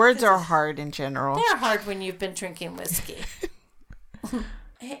looks hard. Words are hard in general. They're hard when you've been drinking whiskey.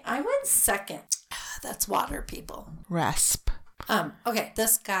 Hey, I went second. That's water, people. Rasp.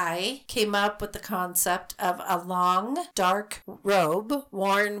 This guy came up with the concept of a long, dark robe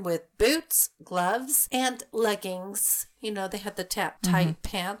worn with boots, gloves, and leggings. You know, they had the tight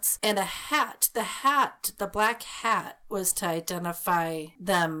pants and a hat. The black hat was to identify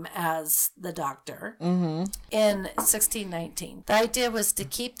them as the doctor in 1619. The idea was to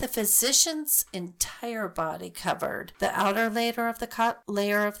keep the physician's entire body covered. The outer layer of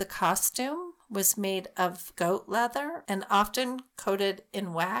the costume was made of goat leather and often coated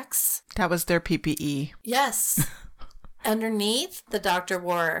in wax. That was their PPE. Yes. Underneath, the doctor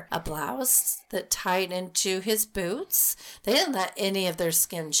wore a blouse that tied into his boots. They didn't let any of their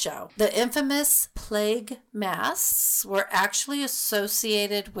skin show. The infamous plague masks were actually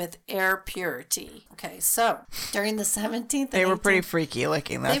associated with air purity. Okay, so during the 17th They were pretty 18th freaky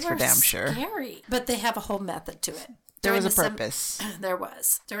looking, that's for damn sure. Scary, but they have a whole method to it. There was a During the purpose. There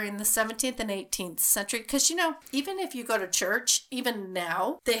was. During the 17th and 18th century, because, you know, even if you go to church, even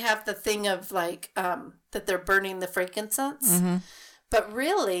now, they have the thing of, like, that they're burning the frankincense. But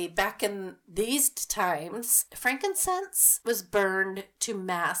really, back in these times, frankincense was burned to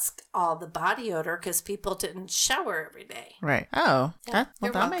mask all the body odor because people didn't shower every day. Right. Oh, Yeah,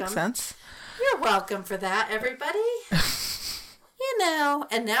 that makes welcome. sense. You're welcome for that, everybody.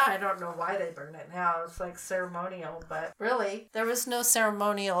 And now I don't know why they burn it now. It's like ceremonial, but really, there was no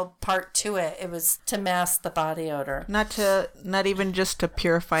ceremonial part to it. It was to mask the body odor. Not even just to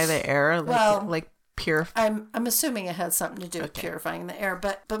purify the air, I'm assuming it had something to do with purifying the air,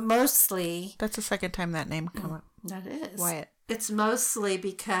 but mostly... That's the second time that name come up. That is. Wyatt. It's mostly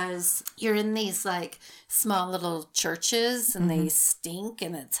because you're in these like small little churches and they stink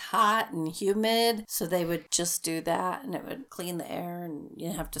and it's hot and humid. So they would just do that and it would clean the air and you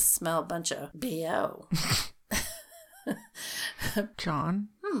didn't have to smell a bunch of BO. John?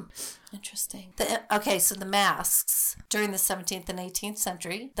 Interesting. So the masks during the 17th and 18th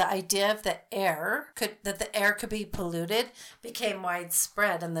century, the idea of that the air could be polluted became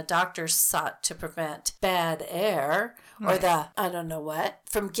widespread, and the doctors sought to prevent bad air or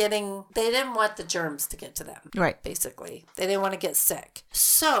from getting. They didn't want the germs to get to them. Right. Basically, they didn't want to get sick.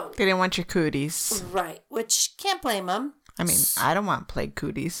 So they didn't want your cooties. Right. Which can't blame them. I mean, I don't want plague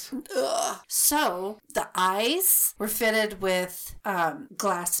cooties. Ugh. So the eyes were fitted with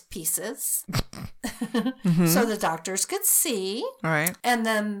glass pieces so the doctors could see. All right. And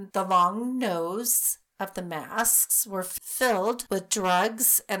then the long nose of the masks were filled with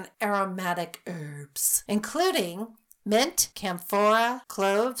drugs and aromatic herbs, including mint, camphora,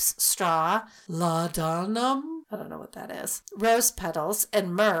 cloves, straw, laudanum, I don't know what that is, rose petals,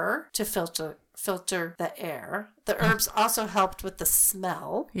 and myrrh to filter the air. The herbs also helped with the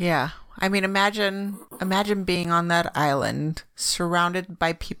smell. Yeah. I mean, imagine being on that island surrounded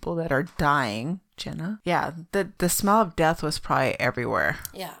by people that are dying, Jenna. Yeah, the smell of death was probably everywhere.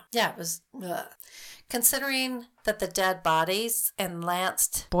 Yeah, it was. Considering that the dead bodies and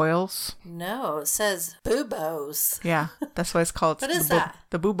lanced... Boils? No, it says buboes. Yeah, that's why it's called... What is that?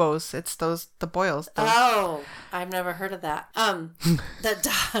 The buboes. It's the boils. Oh, I've never heard of that.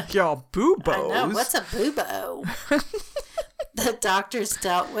 Yeah, buboes. I know, what's a bubo? The doctors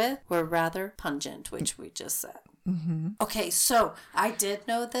dealt with were rather pungent, which we just said. Mm-hmm. Okay, so I did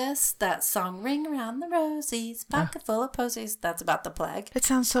know this. That song, Ring Around the Rosies, Pocket Full of Posies, that's about the plague. It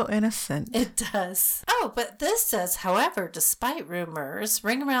sounds so innocent. It does. Oh, but this says, however, despite rumors,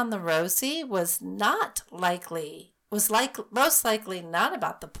 Ring Around the Rosie was most likely not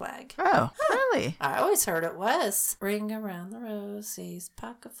about the plague. Oh, really? I always heard it was. Ring around the rosies,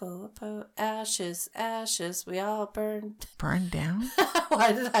 pocket full of ashes, ashes, we all burned. Burned down?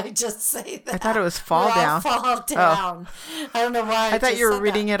 Why did I just say that? I thought it was fall down. Fall down. Oh. I don't know why I thought you were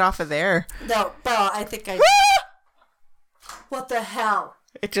reading it off of there. No, well, I think I... What the hell?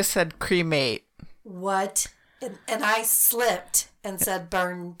 It just said cremate. What? And I slipped and said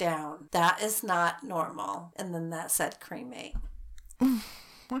burn down. That is not normal. And then that said cremate.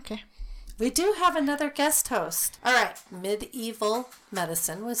 Okay. We do have another guest host. All right. Medieval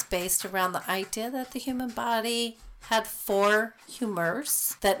medicine was based around the idea that the human body had 4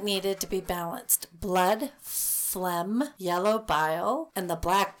 humors that needed to be balanced: blood, phlegm, yellow bile, and the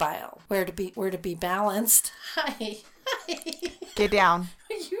black bile. Where to be balanced. Hi. Get down.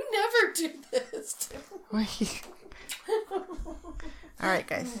 You never do this. All right,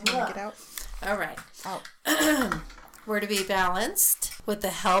 guys. You want to get out? All right. Out. We're to be balanced with the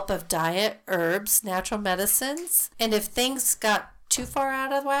help of diet, herbs, natural medicines. And if things got too far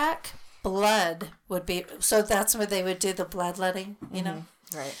out of whack, blood would be... So that's where they would do the bloodletting, you know?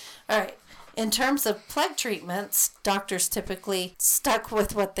 Right. All right. In terms of plague treatments, doctors typically stuck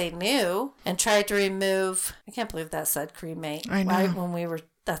with what they knew and tried to remove... I can't believe that said cremate. I know. Right when we were...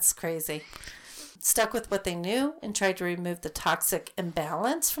 That's crazy. Stuck with what they knew and tried to remove the toxic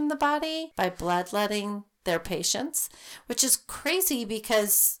imbalance from the body by bloodletting their patients, which is crazy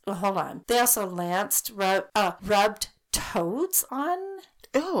because... Well, hold on. They also rubbed toads on...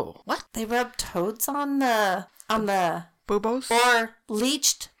 Oh, what? They rubbed toads on the... Buboes? Or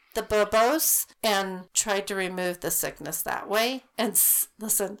leached the buboes and tried to remove the sickness that way. And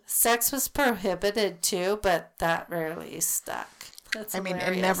listen, sex was prohibited too, but that rarely stuck. That's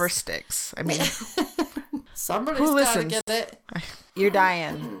hilarious. It never sticks. I mean, somebody's got to get it. You're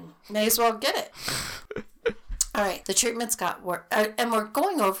dying. May as well get it. All right, the treatments got worse. And we're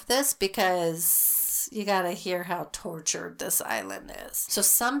going over this because you got to hear how tortured this island is. So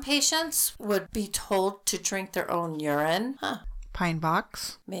some patients would be told to drink their own urine. Pine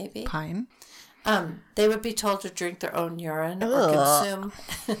box? Maybe. Pine? They would be told to drink their own urine or consume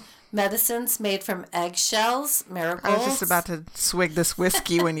medicines made from eggshells, marigolds. I was just about to swig this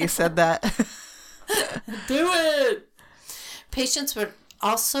whiskey when you said that. Do it! Patients would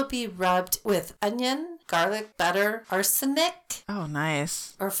also be rubbed with onion, garlic, butter, arsenic, Oh,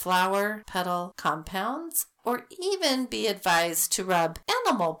 nice. or flower petal compounds, or even be advised to rub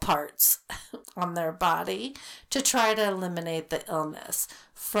animal parts on their body to try to eliminate the illness.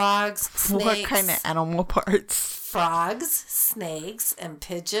 Frogs, snakes. What kind of animal parts? Frogs, snakes, and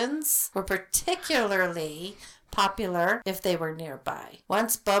pigeons were particularly popular if they were nearby.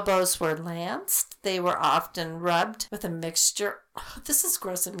 Once Bobos were lanced, they were often rubbed with a mixture. Oh, this is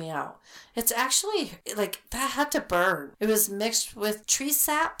grossing me out. It's actually like that had to burn. It was mixed with tree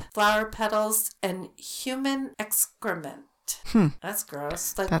sap, flower petals, and human excrement. That's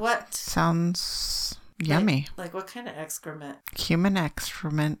gross. Like That what? sounds yummy. Like what kind of excrement? Human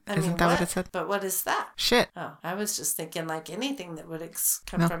excrement. I mean, Isn't that what it said? But what is that? Shit. Oh, I was just thinking like anything that would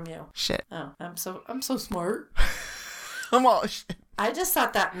come No. from you. Shit. Oh, I'm so smart. I'm all shit. I just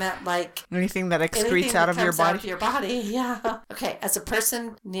thought that meant like Anything that anything excretes that out of your comes out body. of your body. Yeah. Okay. As a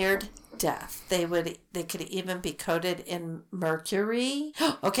person neared death, they could even be coated in mercury.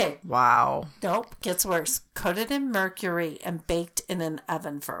 Okay. Wow. Nope. Gets worse. Coated in mercury and baked in an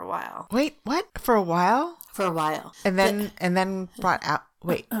oven for a while. Wait, what? For a while? For a while. And then brought out.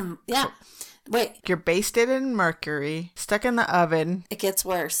 Wait. Yeah. Wait. You're basted in mercury, stuck in the oven. It gets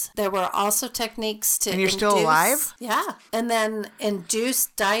worse. There were also techniques to And you're still alive? Yeah. And then induce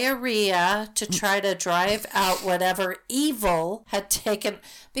diarrhea to try to drive out whatever evil had taken.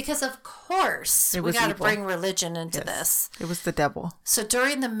 Because, of course, It we was got to evil. bring religion into this. It was the devil. So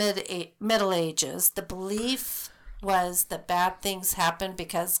during the Middle Ages, the belief was that bad things happened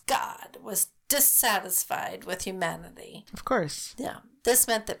because God was dissatisfied with humanity. Of course. Yeah. This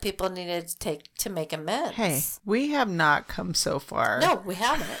meant that people needed to make amends. Hey, we have not come so far. No, we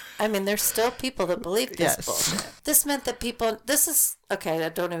haven't. I mean, there's still people that believe this Yes. bullshit. This meant that okay,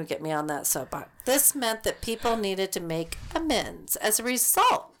 don't even get me on that soapbox. This meant that people needed to make amends. As a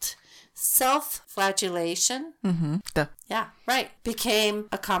result, self-flagellation, became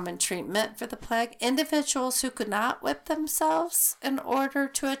a common treatment for the plague. Individuals who could not whip themselves in order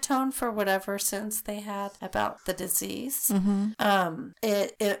to atone for whatever sins they had about the disease. Somebody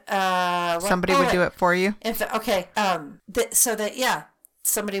would do it for you.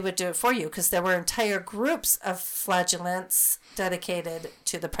 Somebody would do it for you because there were entire groups of flagellants dedicated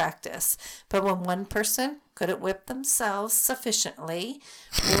to the practice. But when one person couldn't whip themselves sufficiently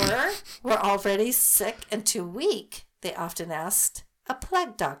or were already sick and too weak, they often asked a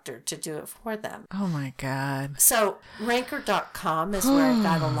plague doctor to do it for them. Oh my God. So Ranker.com is where I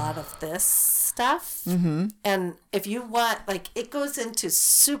got a lot of this stuff. Mm-hmm. And if you want, it goes into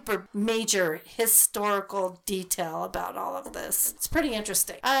super major historical detail about all of this. It's pretty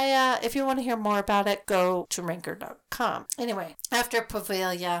interesting. If you want to hear more about it, go to Ranker.com. Anyway, after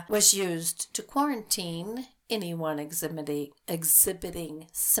Poveglia was used to quarantine anyone exhibiting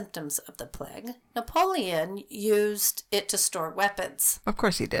symptoms of the plague, Napoleon used it to store weapons. Of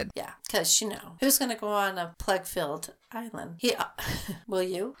course he did. Yeah, because, who's going to go on a plague-filled island? Will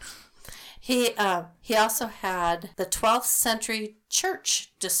you? He also had the 12th century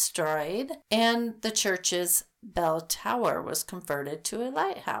church destroyed, and the church's bell tower was converted to a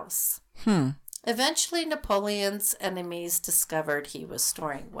lighthouse. Eventually, Napoleon's enemies discovered he was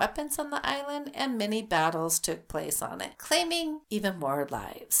storing weapons on the island, and many battles took place on it, claiming even more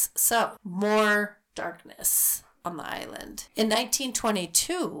lives. So, more darkness on the island. In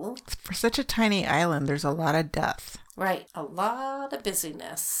 1922... For such a tiny island, there's a lot of death. Right. A lot of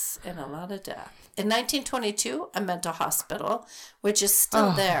busyness and a lot of death. In 1922, a mental hospital, which is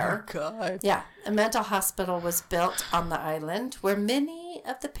still there. Oh, God. Yeah. A mental hospital was built on the island where many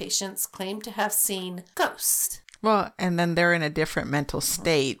of the patients claimed to have seen ghosts. Well, and then they're in a different mental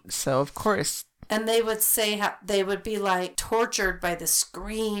state. So, of course. And they would say how they would be tortured by the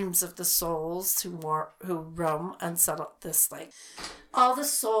screams of the souls who roam unsettled. All the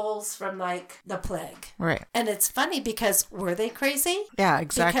souls from the plague. Right. And it's funny because were they crazy? Yeah,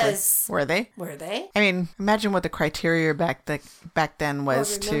 exactly. Because were they? Were they? I mean, imagine what the criteria back then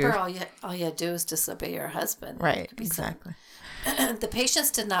was remember, all you had to do is disobey your husband. Right, exactly. The patients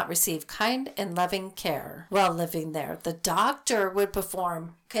did not receive kind and loving care while living there. The doctor would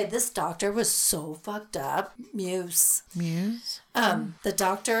perform. Okay, this doctor was so fucked up. Muse. The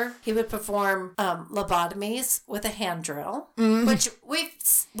doctor, he would perform lobotomies with a hand drill, which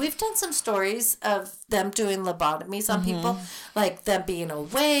we've done some stories of them doing lobotomies on people, like them being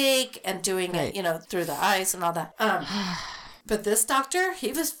awake and doing it, through the eyes and all that. But this doctor,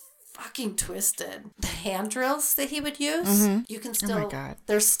 he was fucking twisted. The hand drills that he would use, you can still, oh my God.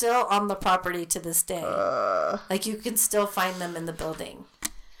 They're still on the property to this day. You can still find them in the building.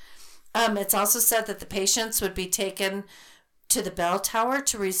 It's also said that the patients would be taken to the bell tower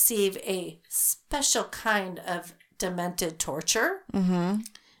to receive a special kind of demented torture. Mm-hmm.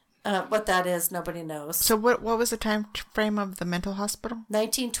 What that is, nobody knows. So what was the time frame of the mental hospital?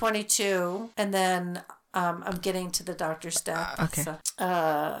 1922, and then I'm getting to the doctor's death. Okay. So,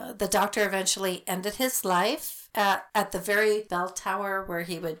 the doctor eventually ended his life at the very bell tower where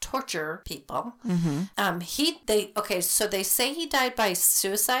he would torture people. Mm-hmm. So they say he died by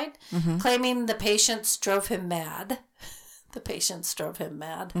suicide, mm-hmm. claiming the patients drove him mad. The patients drove him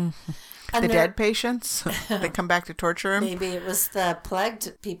mad. Mm-hmm. The dead patients? They come back to torture him? Maybe it was the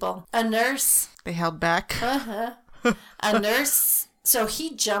plagued people. A nurse. They held back? A nurse. So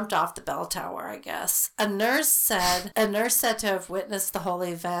he jumped off the bell tower, I guess. A nurse said to have witnessed the whole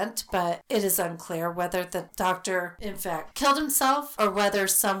event, but it is unclear whether the doctor, in fact, killed himself or whether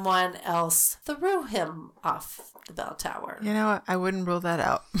someone else threw him off the bell tower. You know what? I wouldn't rule that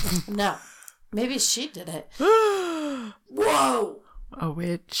out. No. Maybe she did it. Whoa! A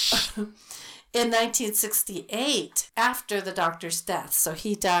witch. In 1968, after the doctor's death, so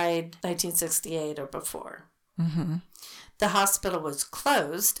he died 1968 or before. Mm-hmm. The hospital was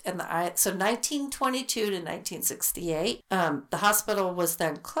closed, and so 1922 to 1968, the hospital was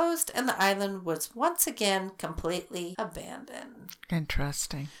then closed, and the island was once again completely abandoned.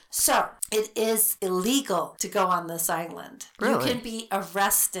 Interesting. So it is illegal to go on this island. Really? You can be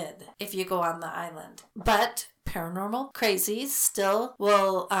arrested if you go on the island, but paranormal crazies still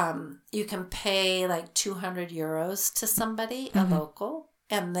will. You can pay like 200 euros to somebody, mm-hmm. a local.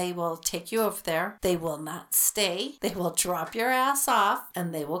 And they will take you over there. They will not stay. They will drop your ass off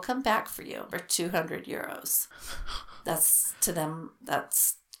and they will come back for you for 200 euros. That's to them,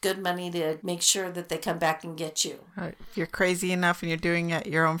 that's good money to make sure that they come back and get you. If you're crazy enough and you're doing it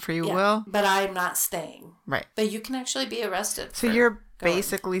your own free will. But I'm not staying. Right. But you can actually be arrested. So you're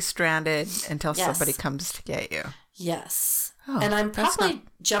basically stranded until somebody comes to get you. Yes. Oh, and I'm probably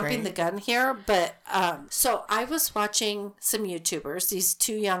jumping great. the gun here, but so I was watching some YouTubers, these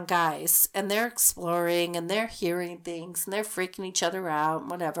two young guys, and they're exploring and they're hearing things and they're freaking each other out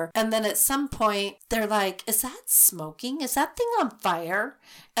and whatever. And then at some point, they're like, is that smoking? Is that thing on fire?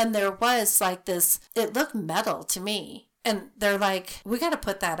 And there was like this, it looked metal to me. And they're like, we got to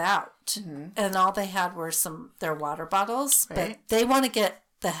put that out. Mm-hmm. And all they had were their water bottles, right. But they want to get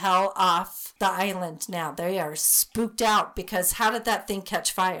the hell off the island now. They are spooked out because how did that thing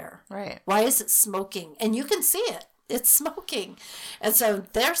catch fire? Right. Why is it smoking? And you can see it. It's smoking. And so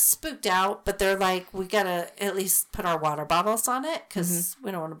they're spooked out, but they're like, we got to at least put our water bottles on it because mm-hmm.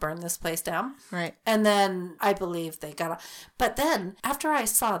 we don't want to burn this place down. Right. And then I believe they got but then after I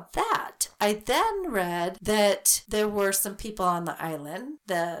saw that, I then read that there were some people on the island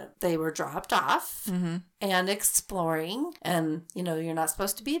that they were dropped off mm-hmm. and exploring, and you're not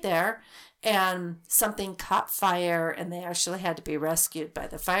supposed to be there. And something caught fire and they actually had to be rescued by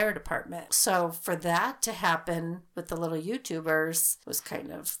the fire department. So for that to happen with the little YouTubers was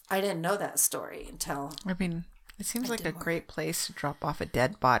I didn't know that story until... I mean, it seems like a great place to drop off a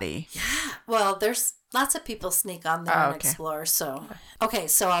dead body. Yeah. Well, there's lots of people sneak on there and explore. So,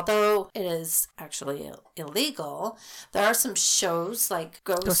 so although it is actually illegal, there are some shows like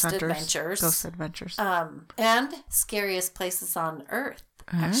Ghost Adventures. And Scariest Places on Earth.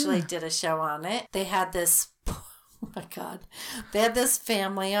 Actually did a show on it. They had this, oh my God, they had this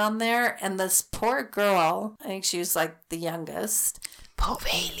family on there, and this poor girl, I think she was like the youngest.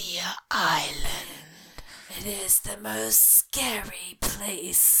 Poveglia Island. It is the most scary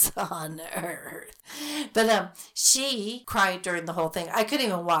place on earth. But she cried during the whole thing. I couldn't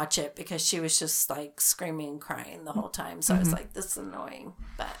even watch it because she was just like screaming and crying the whole time. So mm-hmm. I was like, this is annoying.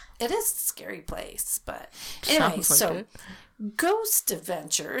 But it is a scary place. But anyway, Ghost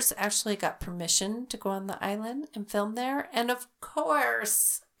Adventures actually got permission to go on the island and film there. And of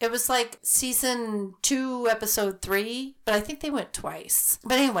course, it was like season 2, episode 3, but I think they went twice.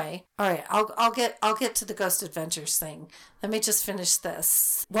 But anyway, all right, I'll get to the Ghost Adventures thing. Let me just finish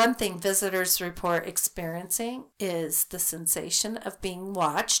this. One thing visitors report experiencing is the sensation of being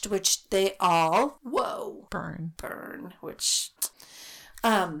watched, which they all burn, which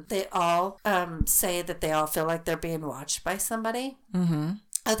they all say that they all feel like they're being watched by somebody. Mm-hmm.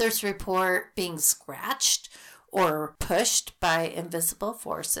 Others report being scratched or pushed by invisible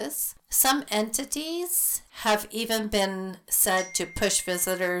forces. Some entities have even been said to push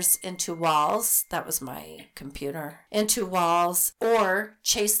visitors into walls. That was my computer. Into walls or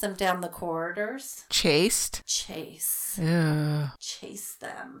chase them down the corridors. Chased? Chase. Ew. Chase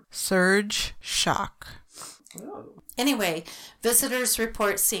them. Surge. Shock. Ooh. Anyway, visitors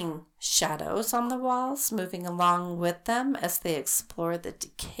report seeing shadows on the walls moving along with them as they explore the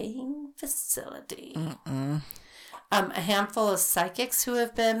decaying facility. Mm-mm. A handful of psychics who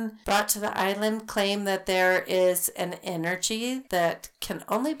have been brought to the island claim that there is an energy that can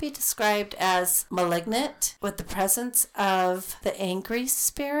only be described as malignant, with the presence of the angry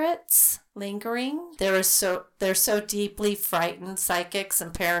spirits lingering. They're so deeply frightened, psychics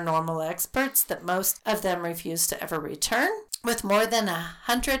and paranormal experts, that most of them refuse to ever return. With more than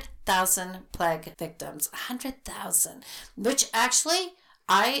 100,000 plague victims. 100,000. Which actually,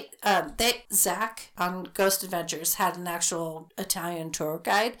 Zach on Ghost Adventures had an actual Italian tour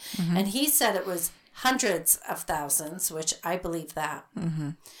guide, and he said it was hundreds of thousands, which I believe that.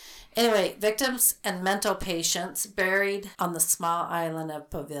 Anyway, victims and mental patients buried on the small island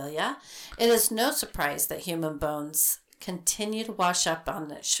of Poveglia. It is no surprise that human bones continue to wash up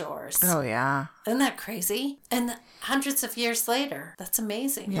on its shores. Oh, yeah. Isn't that crazy? And hundreds of years later. That's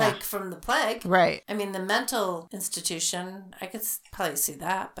amazing. Yeah. Like from the plague. Right. I mean, the mental institution, I could probably see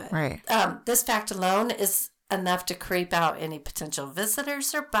that. But Right. This fact alone is enough to creep out any potential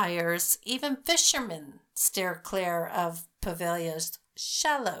visitors or buyers. Even fishermen steer clear of Poveglia's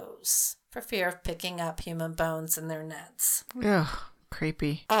shallows for fear of picking up human bones in their nets. Ugh.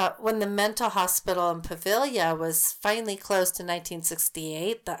 Creepy. When the mental hospital in Poveglia was finally closed in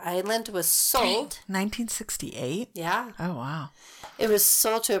 1968, the island was sold. 1968? Yeah. Oh, wow. It was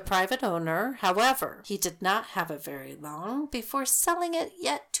sold to a private owner. However, he did not have it very long before selling it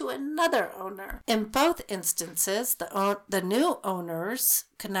yet to another owner. In both instances, the new owners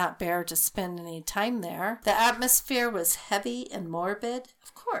could not bear to spend any time there. The atmosphere was heavy and morbid.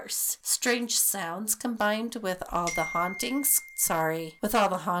 Of course. Strange sounds combined with all the hauntings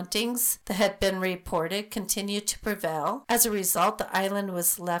that had been reported continued to prevail. As a result, the island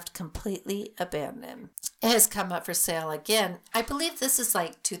was left completely abandoned. It has come up for sale again. I believe this is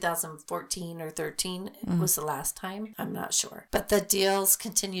like 2014 or 13 was the last time. I'm not sure. But the deals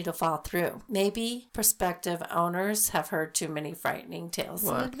continue to fall through. Maybe prospective owners have heard too many frightening tales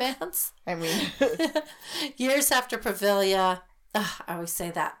in advance. I mean... Years after Poveglia, I always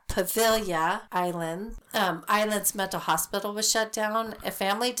say that, Poveglia Island's mental hospital was shut down. A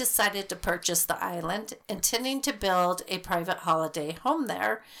family decided to purchase the island, intending to build a private holiday home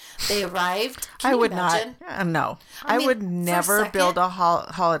there. They arrived. I would not. No. I would never build a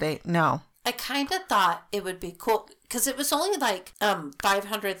holiday. No. I kind of thought it would be cool because it was only like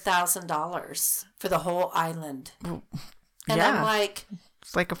 $500,000 for the whole island. And I'm like...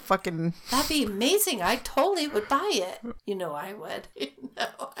 It's like a fucking... That'd be amazing. I totally would buy it. You know I would. You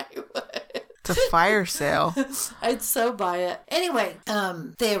know I would. It's a fire sale. I'd so buy it. Anyway,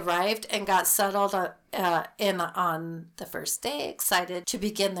 they arrived and got settled in on the first day, excited to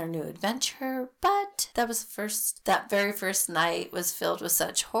begin their new adventure. But that very first night was filled with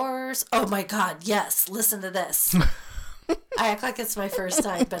such horrors. Oh my God, yes. Listen to this. I act like it's my first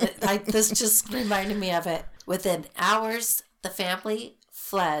time, but this just reminded me of it. Within hours, the family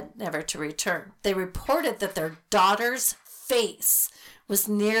fled, never to return. They reported that their daughter's face was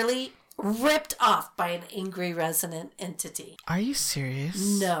nearly ripped off by an angry resident entity. Are you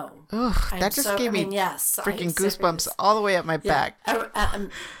serious? No. Ugh, that just gave me freaking goosebumps all the way up my back.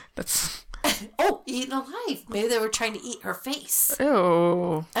 That's... Oh, eaten alive. Maybe they were trying to eat her face.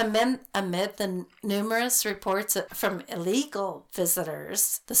 Ew. Amid the numerous reports from illegal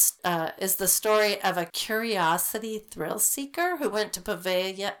visitors, this is the story of a curiosity thrill seeker who went to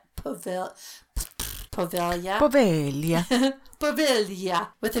Poveglia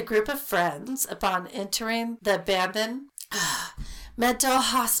with a group of friends. Upon entering the abandoned mental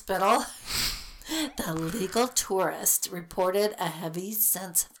hospital, the legal tourist reported a heavy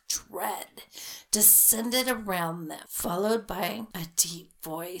sense of dread descended around them, followed by a deep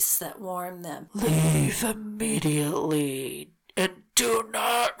voice that warned them, "Leave immediately and do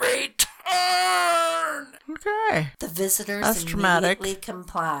not return." Okay. The visitors that's immediately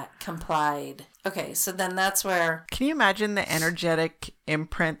complied. Okay, so then that's where... Can you imagine the energetic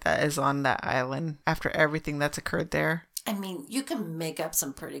imprint that is on that island after everything that's occurred there? I mean, you can make up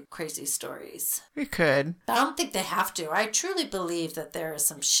some pretty crazy stories. You could. I don't think they have to. I truly believe that there is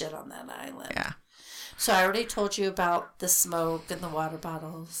some shit on that island. Yeah. So I already told you about the smoke and the water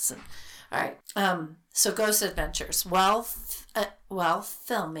bottles. All right. So Ghost Adventures. While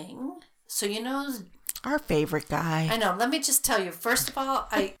filming, so you know... Our favorite guy. I know. Let me just tell you. First of all,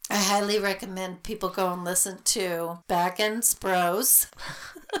 I highly recommend people go and listen to Baggins Bros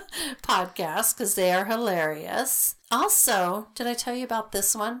podcast because they are hilarious. Also, did I tell you about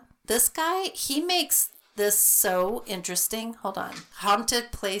this one? This guy, he makes this so interesting. Hold on.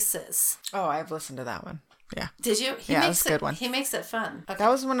 Haunted Places. Oh, I've listened to that one. Yeah. Did you? Yeah, that's a good one. He makes it fun. Okay. That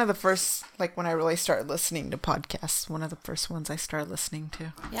was one of the first, like when I really started listening to podcasts, one of the first ones I started listening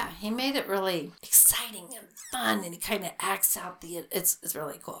to. Yeah, he made it really exciting and fun, and he kind of acts out it's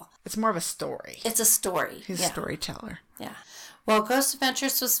really cool. It's more of a story. It's a story. He's a storyteller. Yeah. Well, Ghost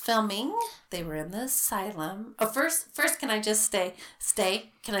Adventures was filming. They were in the asylum. Oh, first, can I just stay?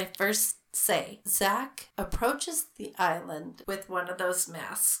 Can I first say, Zach approaches the island with one of those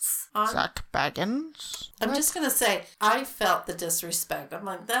masks on. Zach Baggins? I'm just going to say, I felt the disrespect. I'm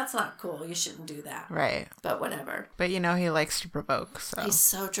like, that's not cool. You shouldn't do that. Right. But whatever. But you know, he likes to provoke, so. He's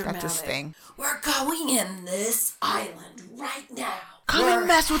so dramatic. That's his thing. We're going in this island right now. Come and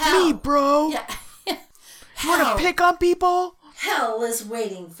mess with me, bro. Yeah. You want to pick on people? Hell is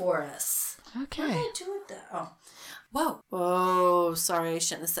waiting for us. Okay. What did I do with that? Oh. Whoa. Whoa. Sorry, I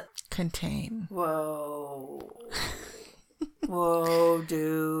shouldn't have said. Contain. Whoa. Whoa,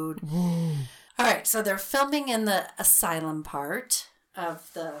 dude. Whoa. All right, so they're filming in the asylum part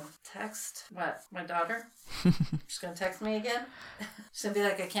of the text. What? My daughter? She's going to text me again? She's going to be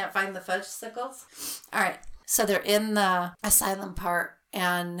like, I can't find the fudgesicles. All right, so they're in the asylum part.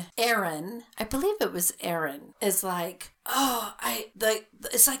 And Aaron, I believe it was Aaron, is like, oh,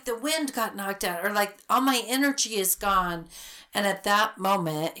 it's like the wind got knocked out, or like all my energy is gone. And at that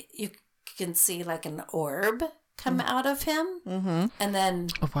moment, you can see like an orb come out of him. Mm-hmm. And then...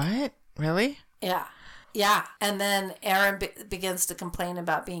 What? Really? Yeah. Yeah. And then Aaron begins to complain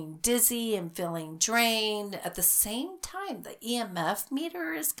about being dizzy and feeling drained. At the same time, the EMF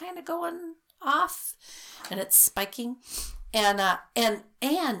meter is kind of going off and it's spiking. And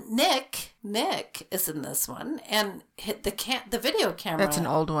Nick is in this one, and hit the video camera. That's an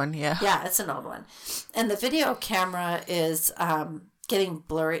old one, yeah. Yeah, it's an old one, and the video camera is getting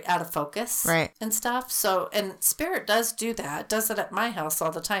blurry, out of focus, right, and stuff. So, and Spirit does do that. Does it at my house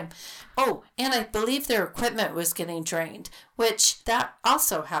all the time. Oh, and I believe their equipment was getting drained, which that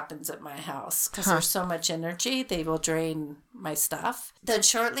also happens at my house because there's so much energy. They will drain my stuff. Then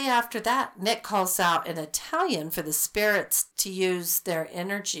shortly after that, Nick calls out in Italian for the spirits to use their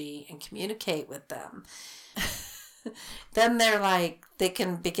energy and communicate with them. Then they're like, they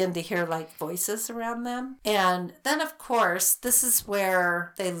can begin to hear like voices around them. And then, of course, this is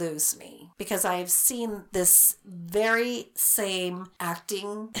where they lose me because I've seen this very same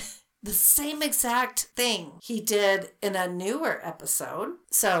acting, the same exact thing he did in a newer episode.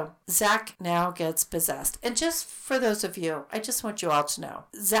 So Zach now gets possessed. And just for those of you, I just want you all to know,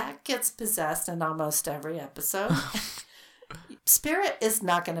 Zach gets possessed in almost every episode. Spirit is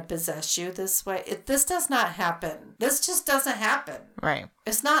not going to possess you this way. This does not happen. This just doesn't happen. Right.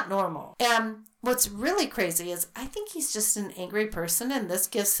 It's not normal. And what's really crazy is I think he's just an angry person, and this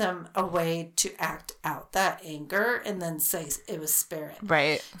gives him a way to act out that anger and then say it was Spirit.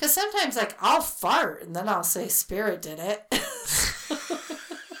 Right. Because sometimes, like, I'll fart and then I'll say Spirit did it.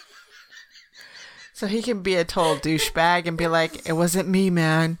 So he can be a total douchebag and be like, it wasn't me,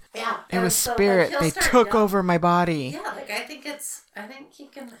 man. Yeah. It was so, Spirit. like, they took over my body. Yeah, like, I think he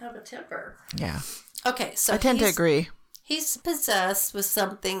can have a temper. Yeah. Okay, so I tend to agree. He's possessed with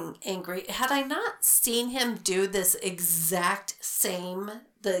something angry. Had I not seen him do this exact same,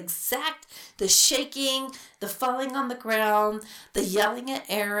 the shaking, the falling on the ground, the yelling at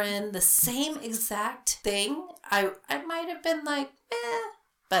Aaron, the same exact thing, I might have been like,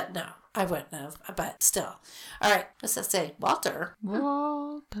 but no. I wouldn't have, but still. All right, what's that say? Walter.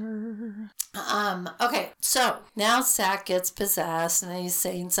 Okay, so now Zach gets possessed and he's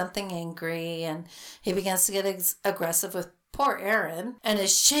saying something angry and he begins to get aggressive with poor Aaron and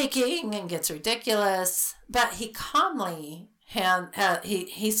is shaking and gets ridiculous, but he calmly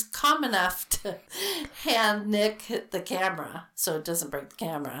he's calm enough to hand Nick the camera so it doesn't break the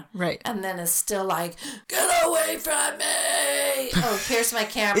camera. Right. And then is still like, get away from me! Oh, here's my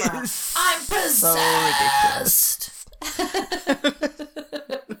camera. I'm possessed!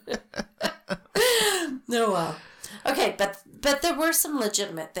 No, well. Okay, but there were some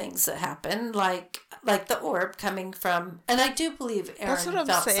legitimate things that happened, like the orb coming from, and I do believe Aaron That's what I'm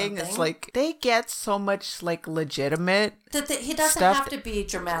felt saying. something. It's like they get so much like legitimate that he doesn't stuff. have to be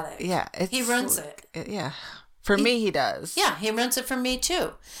dramatic. Yeah, he runs it. Yeah, for me he does. Yeah, he runs it for me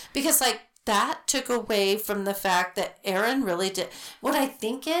too, because like that took away from the fact that Aaron really did. What I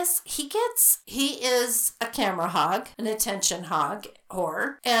think is he is a camera hog, an attention hog,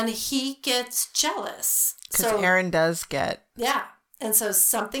 whore, and he gets jealous. Because Aaron does get. Yeah. And so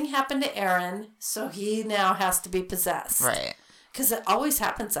something happened to Aaron, so he now has to be possessed. Right. Because it always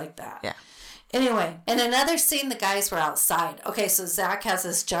happens like that. Yeah. Anyway, in another scene, the guys were outside. Okay, so Zach has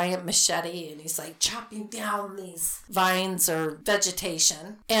this giant machete and he's like chopping down these vines or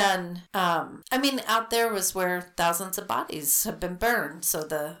vegetation. And, out there was where thousands of bodies have been burned. So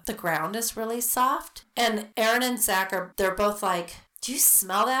the ground is really soft. And Aaron and Zach they're both like, do you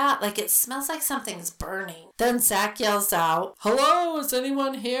smell that? Like, it smells like something's burning. Then Zach yells out, hello, is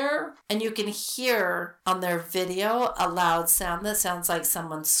anyone here? And you can hear on their video a loud sound that sounds like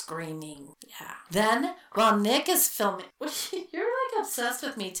someone screaming. Yeah. Then, while Nick is filming, you're like obsessed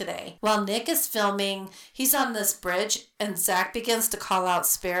with me today. While Nick is filming, he's on this bridge and Zach begins to call out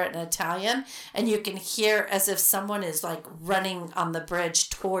spirit in Italian. And you can hear as if someone is like running on the bridge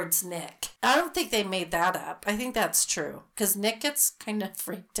towards Nick. I don't think they made that up. I think that's true. Because Nick gets kind of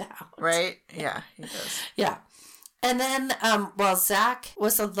freaked out. Right? Yeah, he does. Yeah. And then while Zach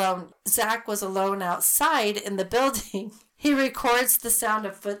was alone outside in the building, he records the sound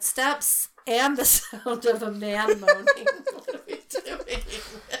of footsteps and the sound of a man moaning. What are we doing?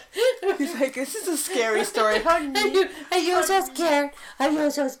 He's like, this is a scary story. Honey. Are you so scared? Are you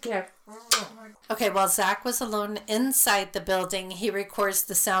so scared? Okay, while Zach was alone inside the building, he records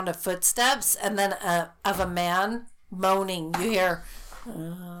the sound of footsteps and then of a man moaning. You hear,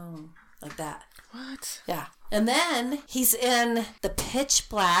 like that. What? Yeah. And then he's in the pitch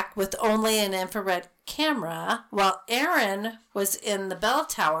black with only an infrared camera while Aaron was in the bell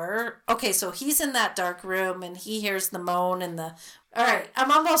tower. Okay, so he's in that dark room and he hears the moan and the... All right,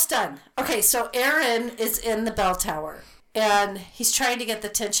 I'm almost done. Okay, so Aaron is in the bell tower and he's trying to get the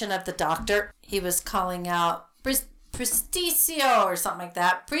attention of the doctor. He was calling out... Presticio or something like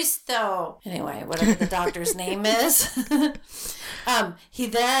that. Presto. Anyway, whatever the doctor's name is.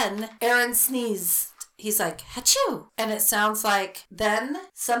 Aaron sneezed. He's like, achoo. And it sounds like then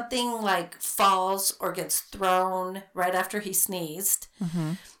something like falls or gets thrown right after he sneezed.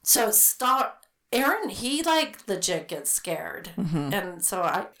 Mm-hmm. So Aaron, he like legit gets scared. Mm-hmm. And so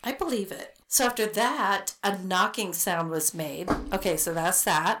I believe it. So after that, a knocking sound was made. Okay, so that's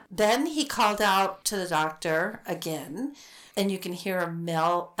that. Then he called out to the doctor again, and you can hear a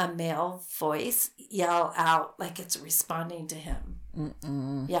male voice yell out like it's responding to him.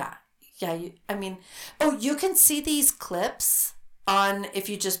 Mm-mm. Yeah. Yeah, you can see these clips on, if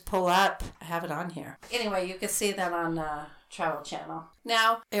you just pull up, I have it on here. Anyway, you can see that on Travel Channel.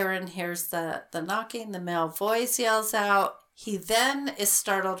 Now, Aaron hears the knocking, the male voice yells out. He then is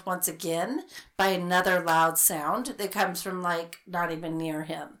startled once again by another loud sound that comes from like not even near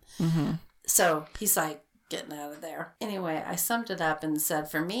him. Mm-hmm. So he's like getting out of there. Anyway, I summed it up and said,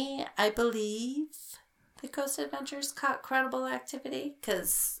 for me, I believe the Ghost Adventures caught credible activity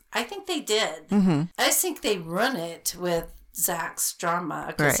because I think they did. Mm-hmm. I just think they run it with Zach's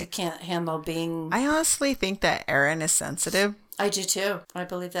drama because he can't handle being... I honestly think that Aaron is sensitive. I do too. I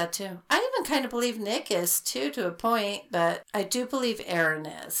believe that too. I even kind of believe Nick is too, to a point, but I do believe Aaron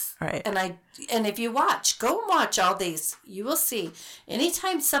is. Right. And if you go and watch all these, you will see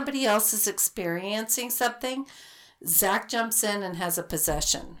anytime somebody else is experiencing something, Zach jumps in and has a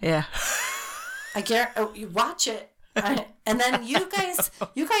possession. Yeah. You watch it. And then you guys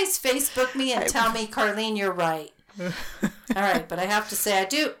Facebook me and tell me, Carlene, you're right. All right, but I have to say,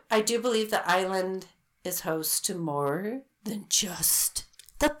 I do believe the island is host to more than just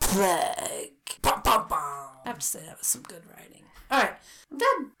the plague. Bum, bum, bum. I have to say that was some good writing. All right, I'm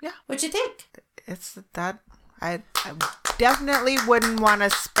done. Yeah. What'd you think? It's that I definitely wouldn't want to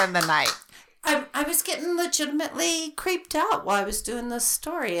spend the night. I was getting legitimately creeped out while I was doing this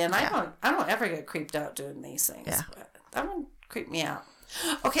story, and I don't ever get creeped out doing these things. Yeah. But that one creeped me out.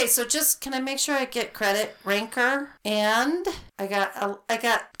 Okay, so just can I make sure I get credit? Ranker, and I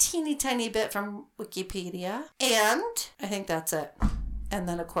got teeny tiny bit from Wikipedia, and I think that's it. And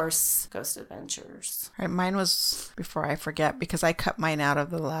then, of course, Ghost Adventures. All right, mine was, before I forget, because I cut mine out of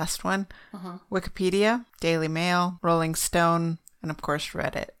the last one, Wikipedia, Daily Mail, Rolling Stone, and, of course,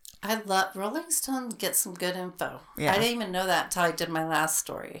 Reddit. I love Rolling Stone. Get some good info. Yeah. I didn't even know that until I did my last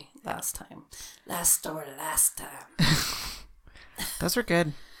story last time. Last time. Those are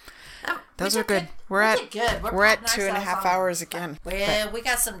good. Those are good. We're at 2.5 hours again. Well, we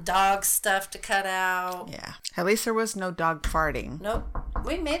got some dog stuff to cut out. Yeah. At least there was no dog farting. Nope.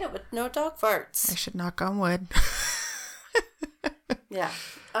 We made it with no dog farts. I should knock on wood. Yeah.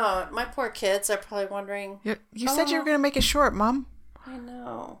 Oh, my poor kids are probably wondering. You said you were going to make it short, Mom. I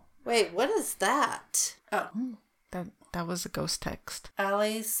know. Wait, what is that? Oh. That was a ghost text.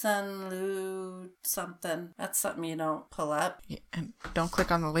 Alison Lou something. That's something you don't pull up. Yeah, and don't click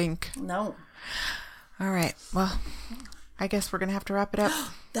on the link. No. All right. Well, I guess we're going to have to wrap it up.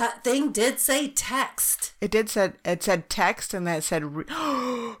 That thing did say text. It said text, and then it said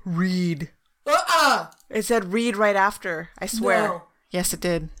read. It said read right after. I swear. No. Yes, it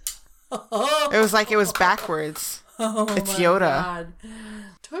did. It was like it was backwards. It's Yoda. God.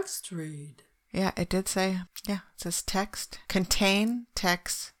 Text read. Yeah, it did say. Yeah, it says text. Contain,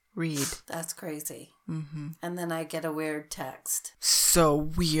 text, read. That's crazy. Mm-hmm. And then I get a weird text. So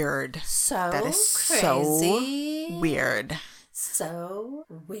weird. So That is crazy. so weird. So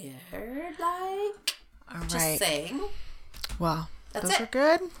weird, like. All Just right. saying. Well, That's those it. are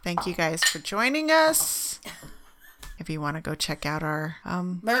good. Thank you guys for joining us. If you want to go check out our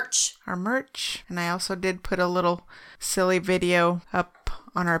Merch. merch, and I also did put a little silly video up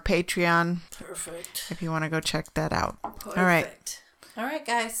on our Patreon. Perfect. If you want to go check that out. Perfect. All right, All right,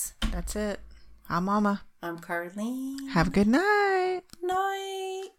 guys. that's it. I'm Mama. I'm Carlene. Have a good night. Night.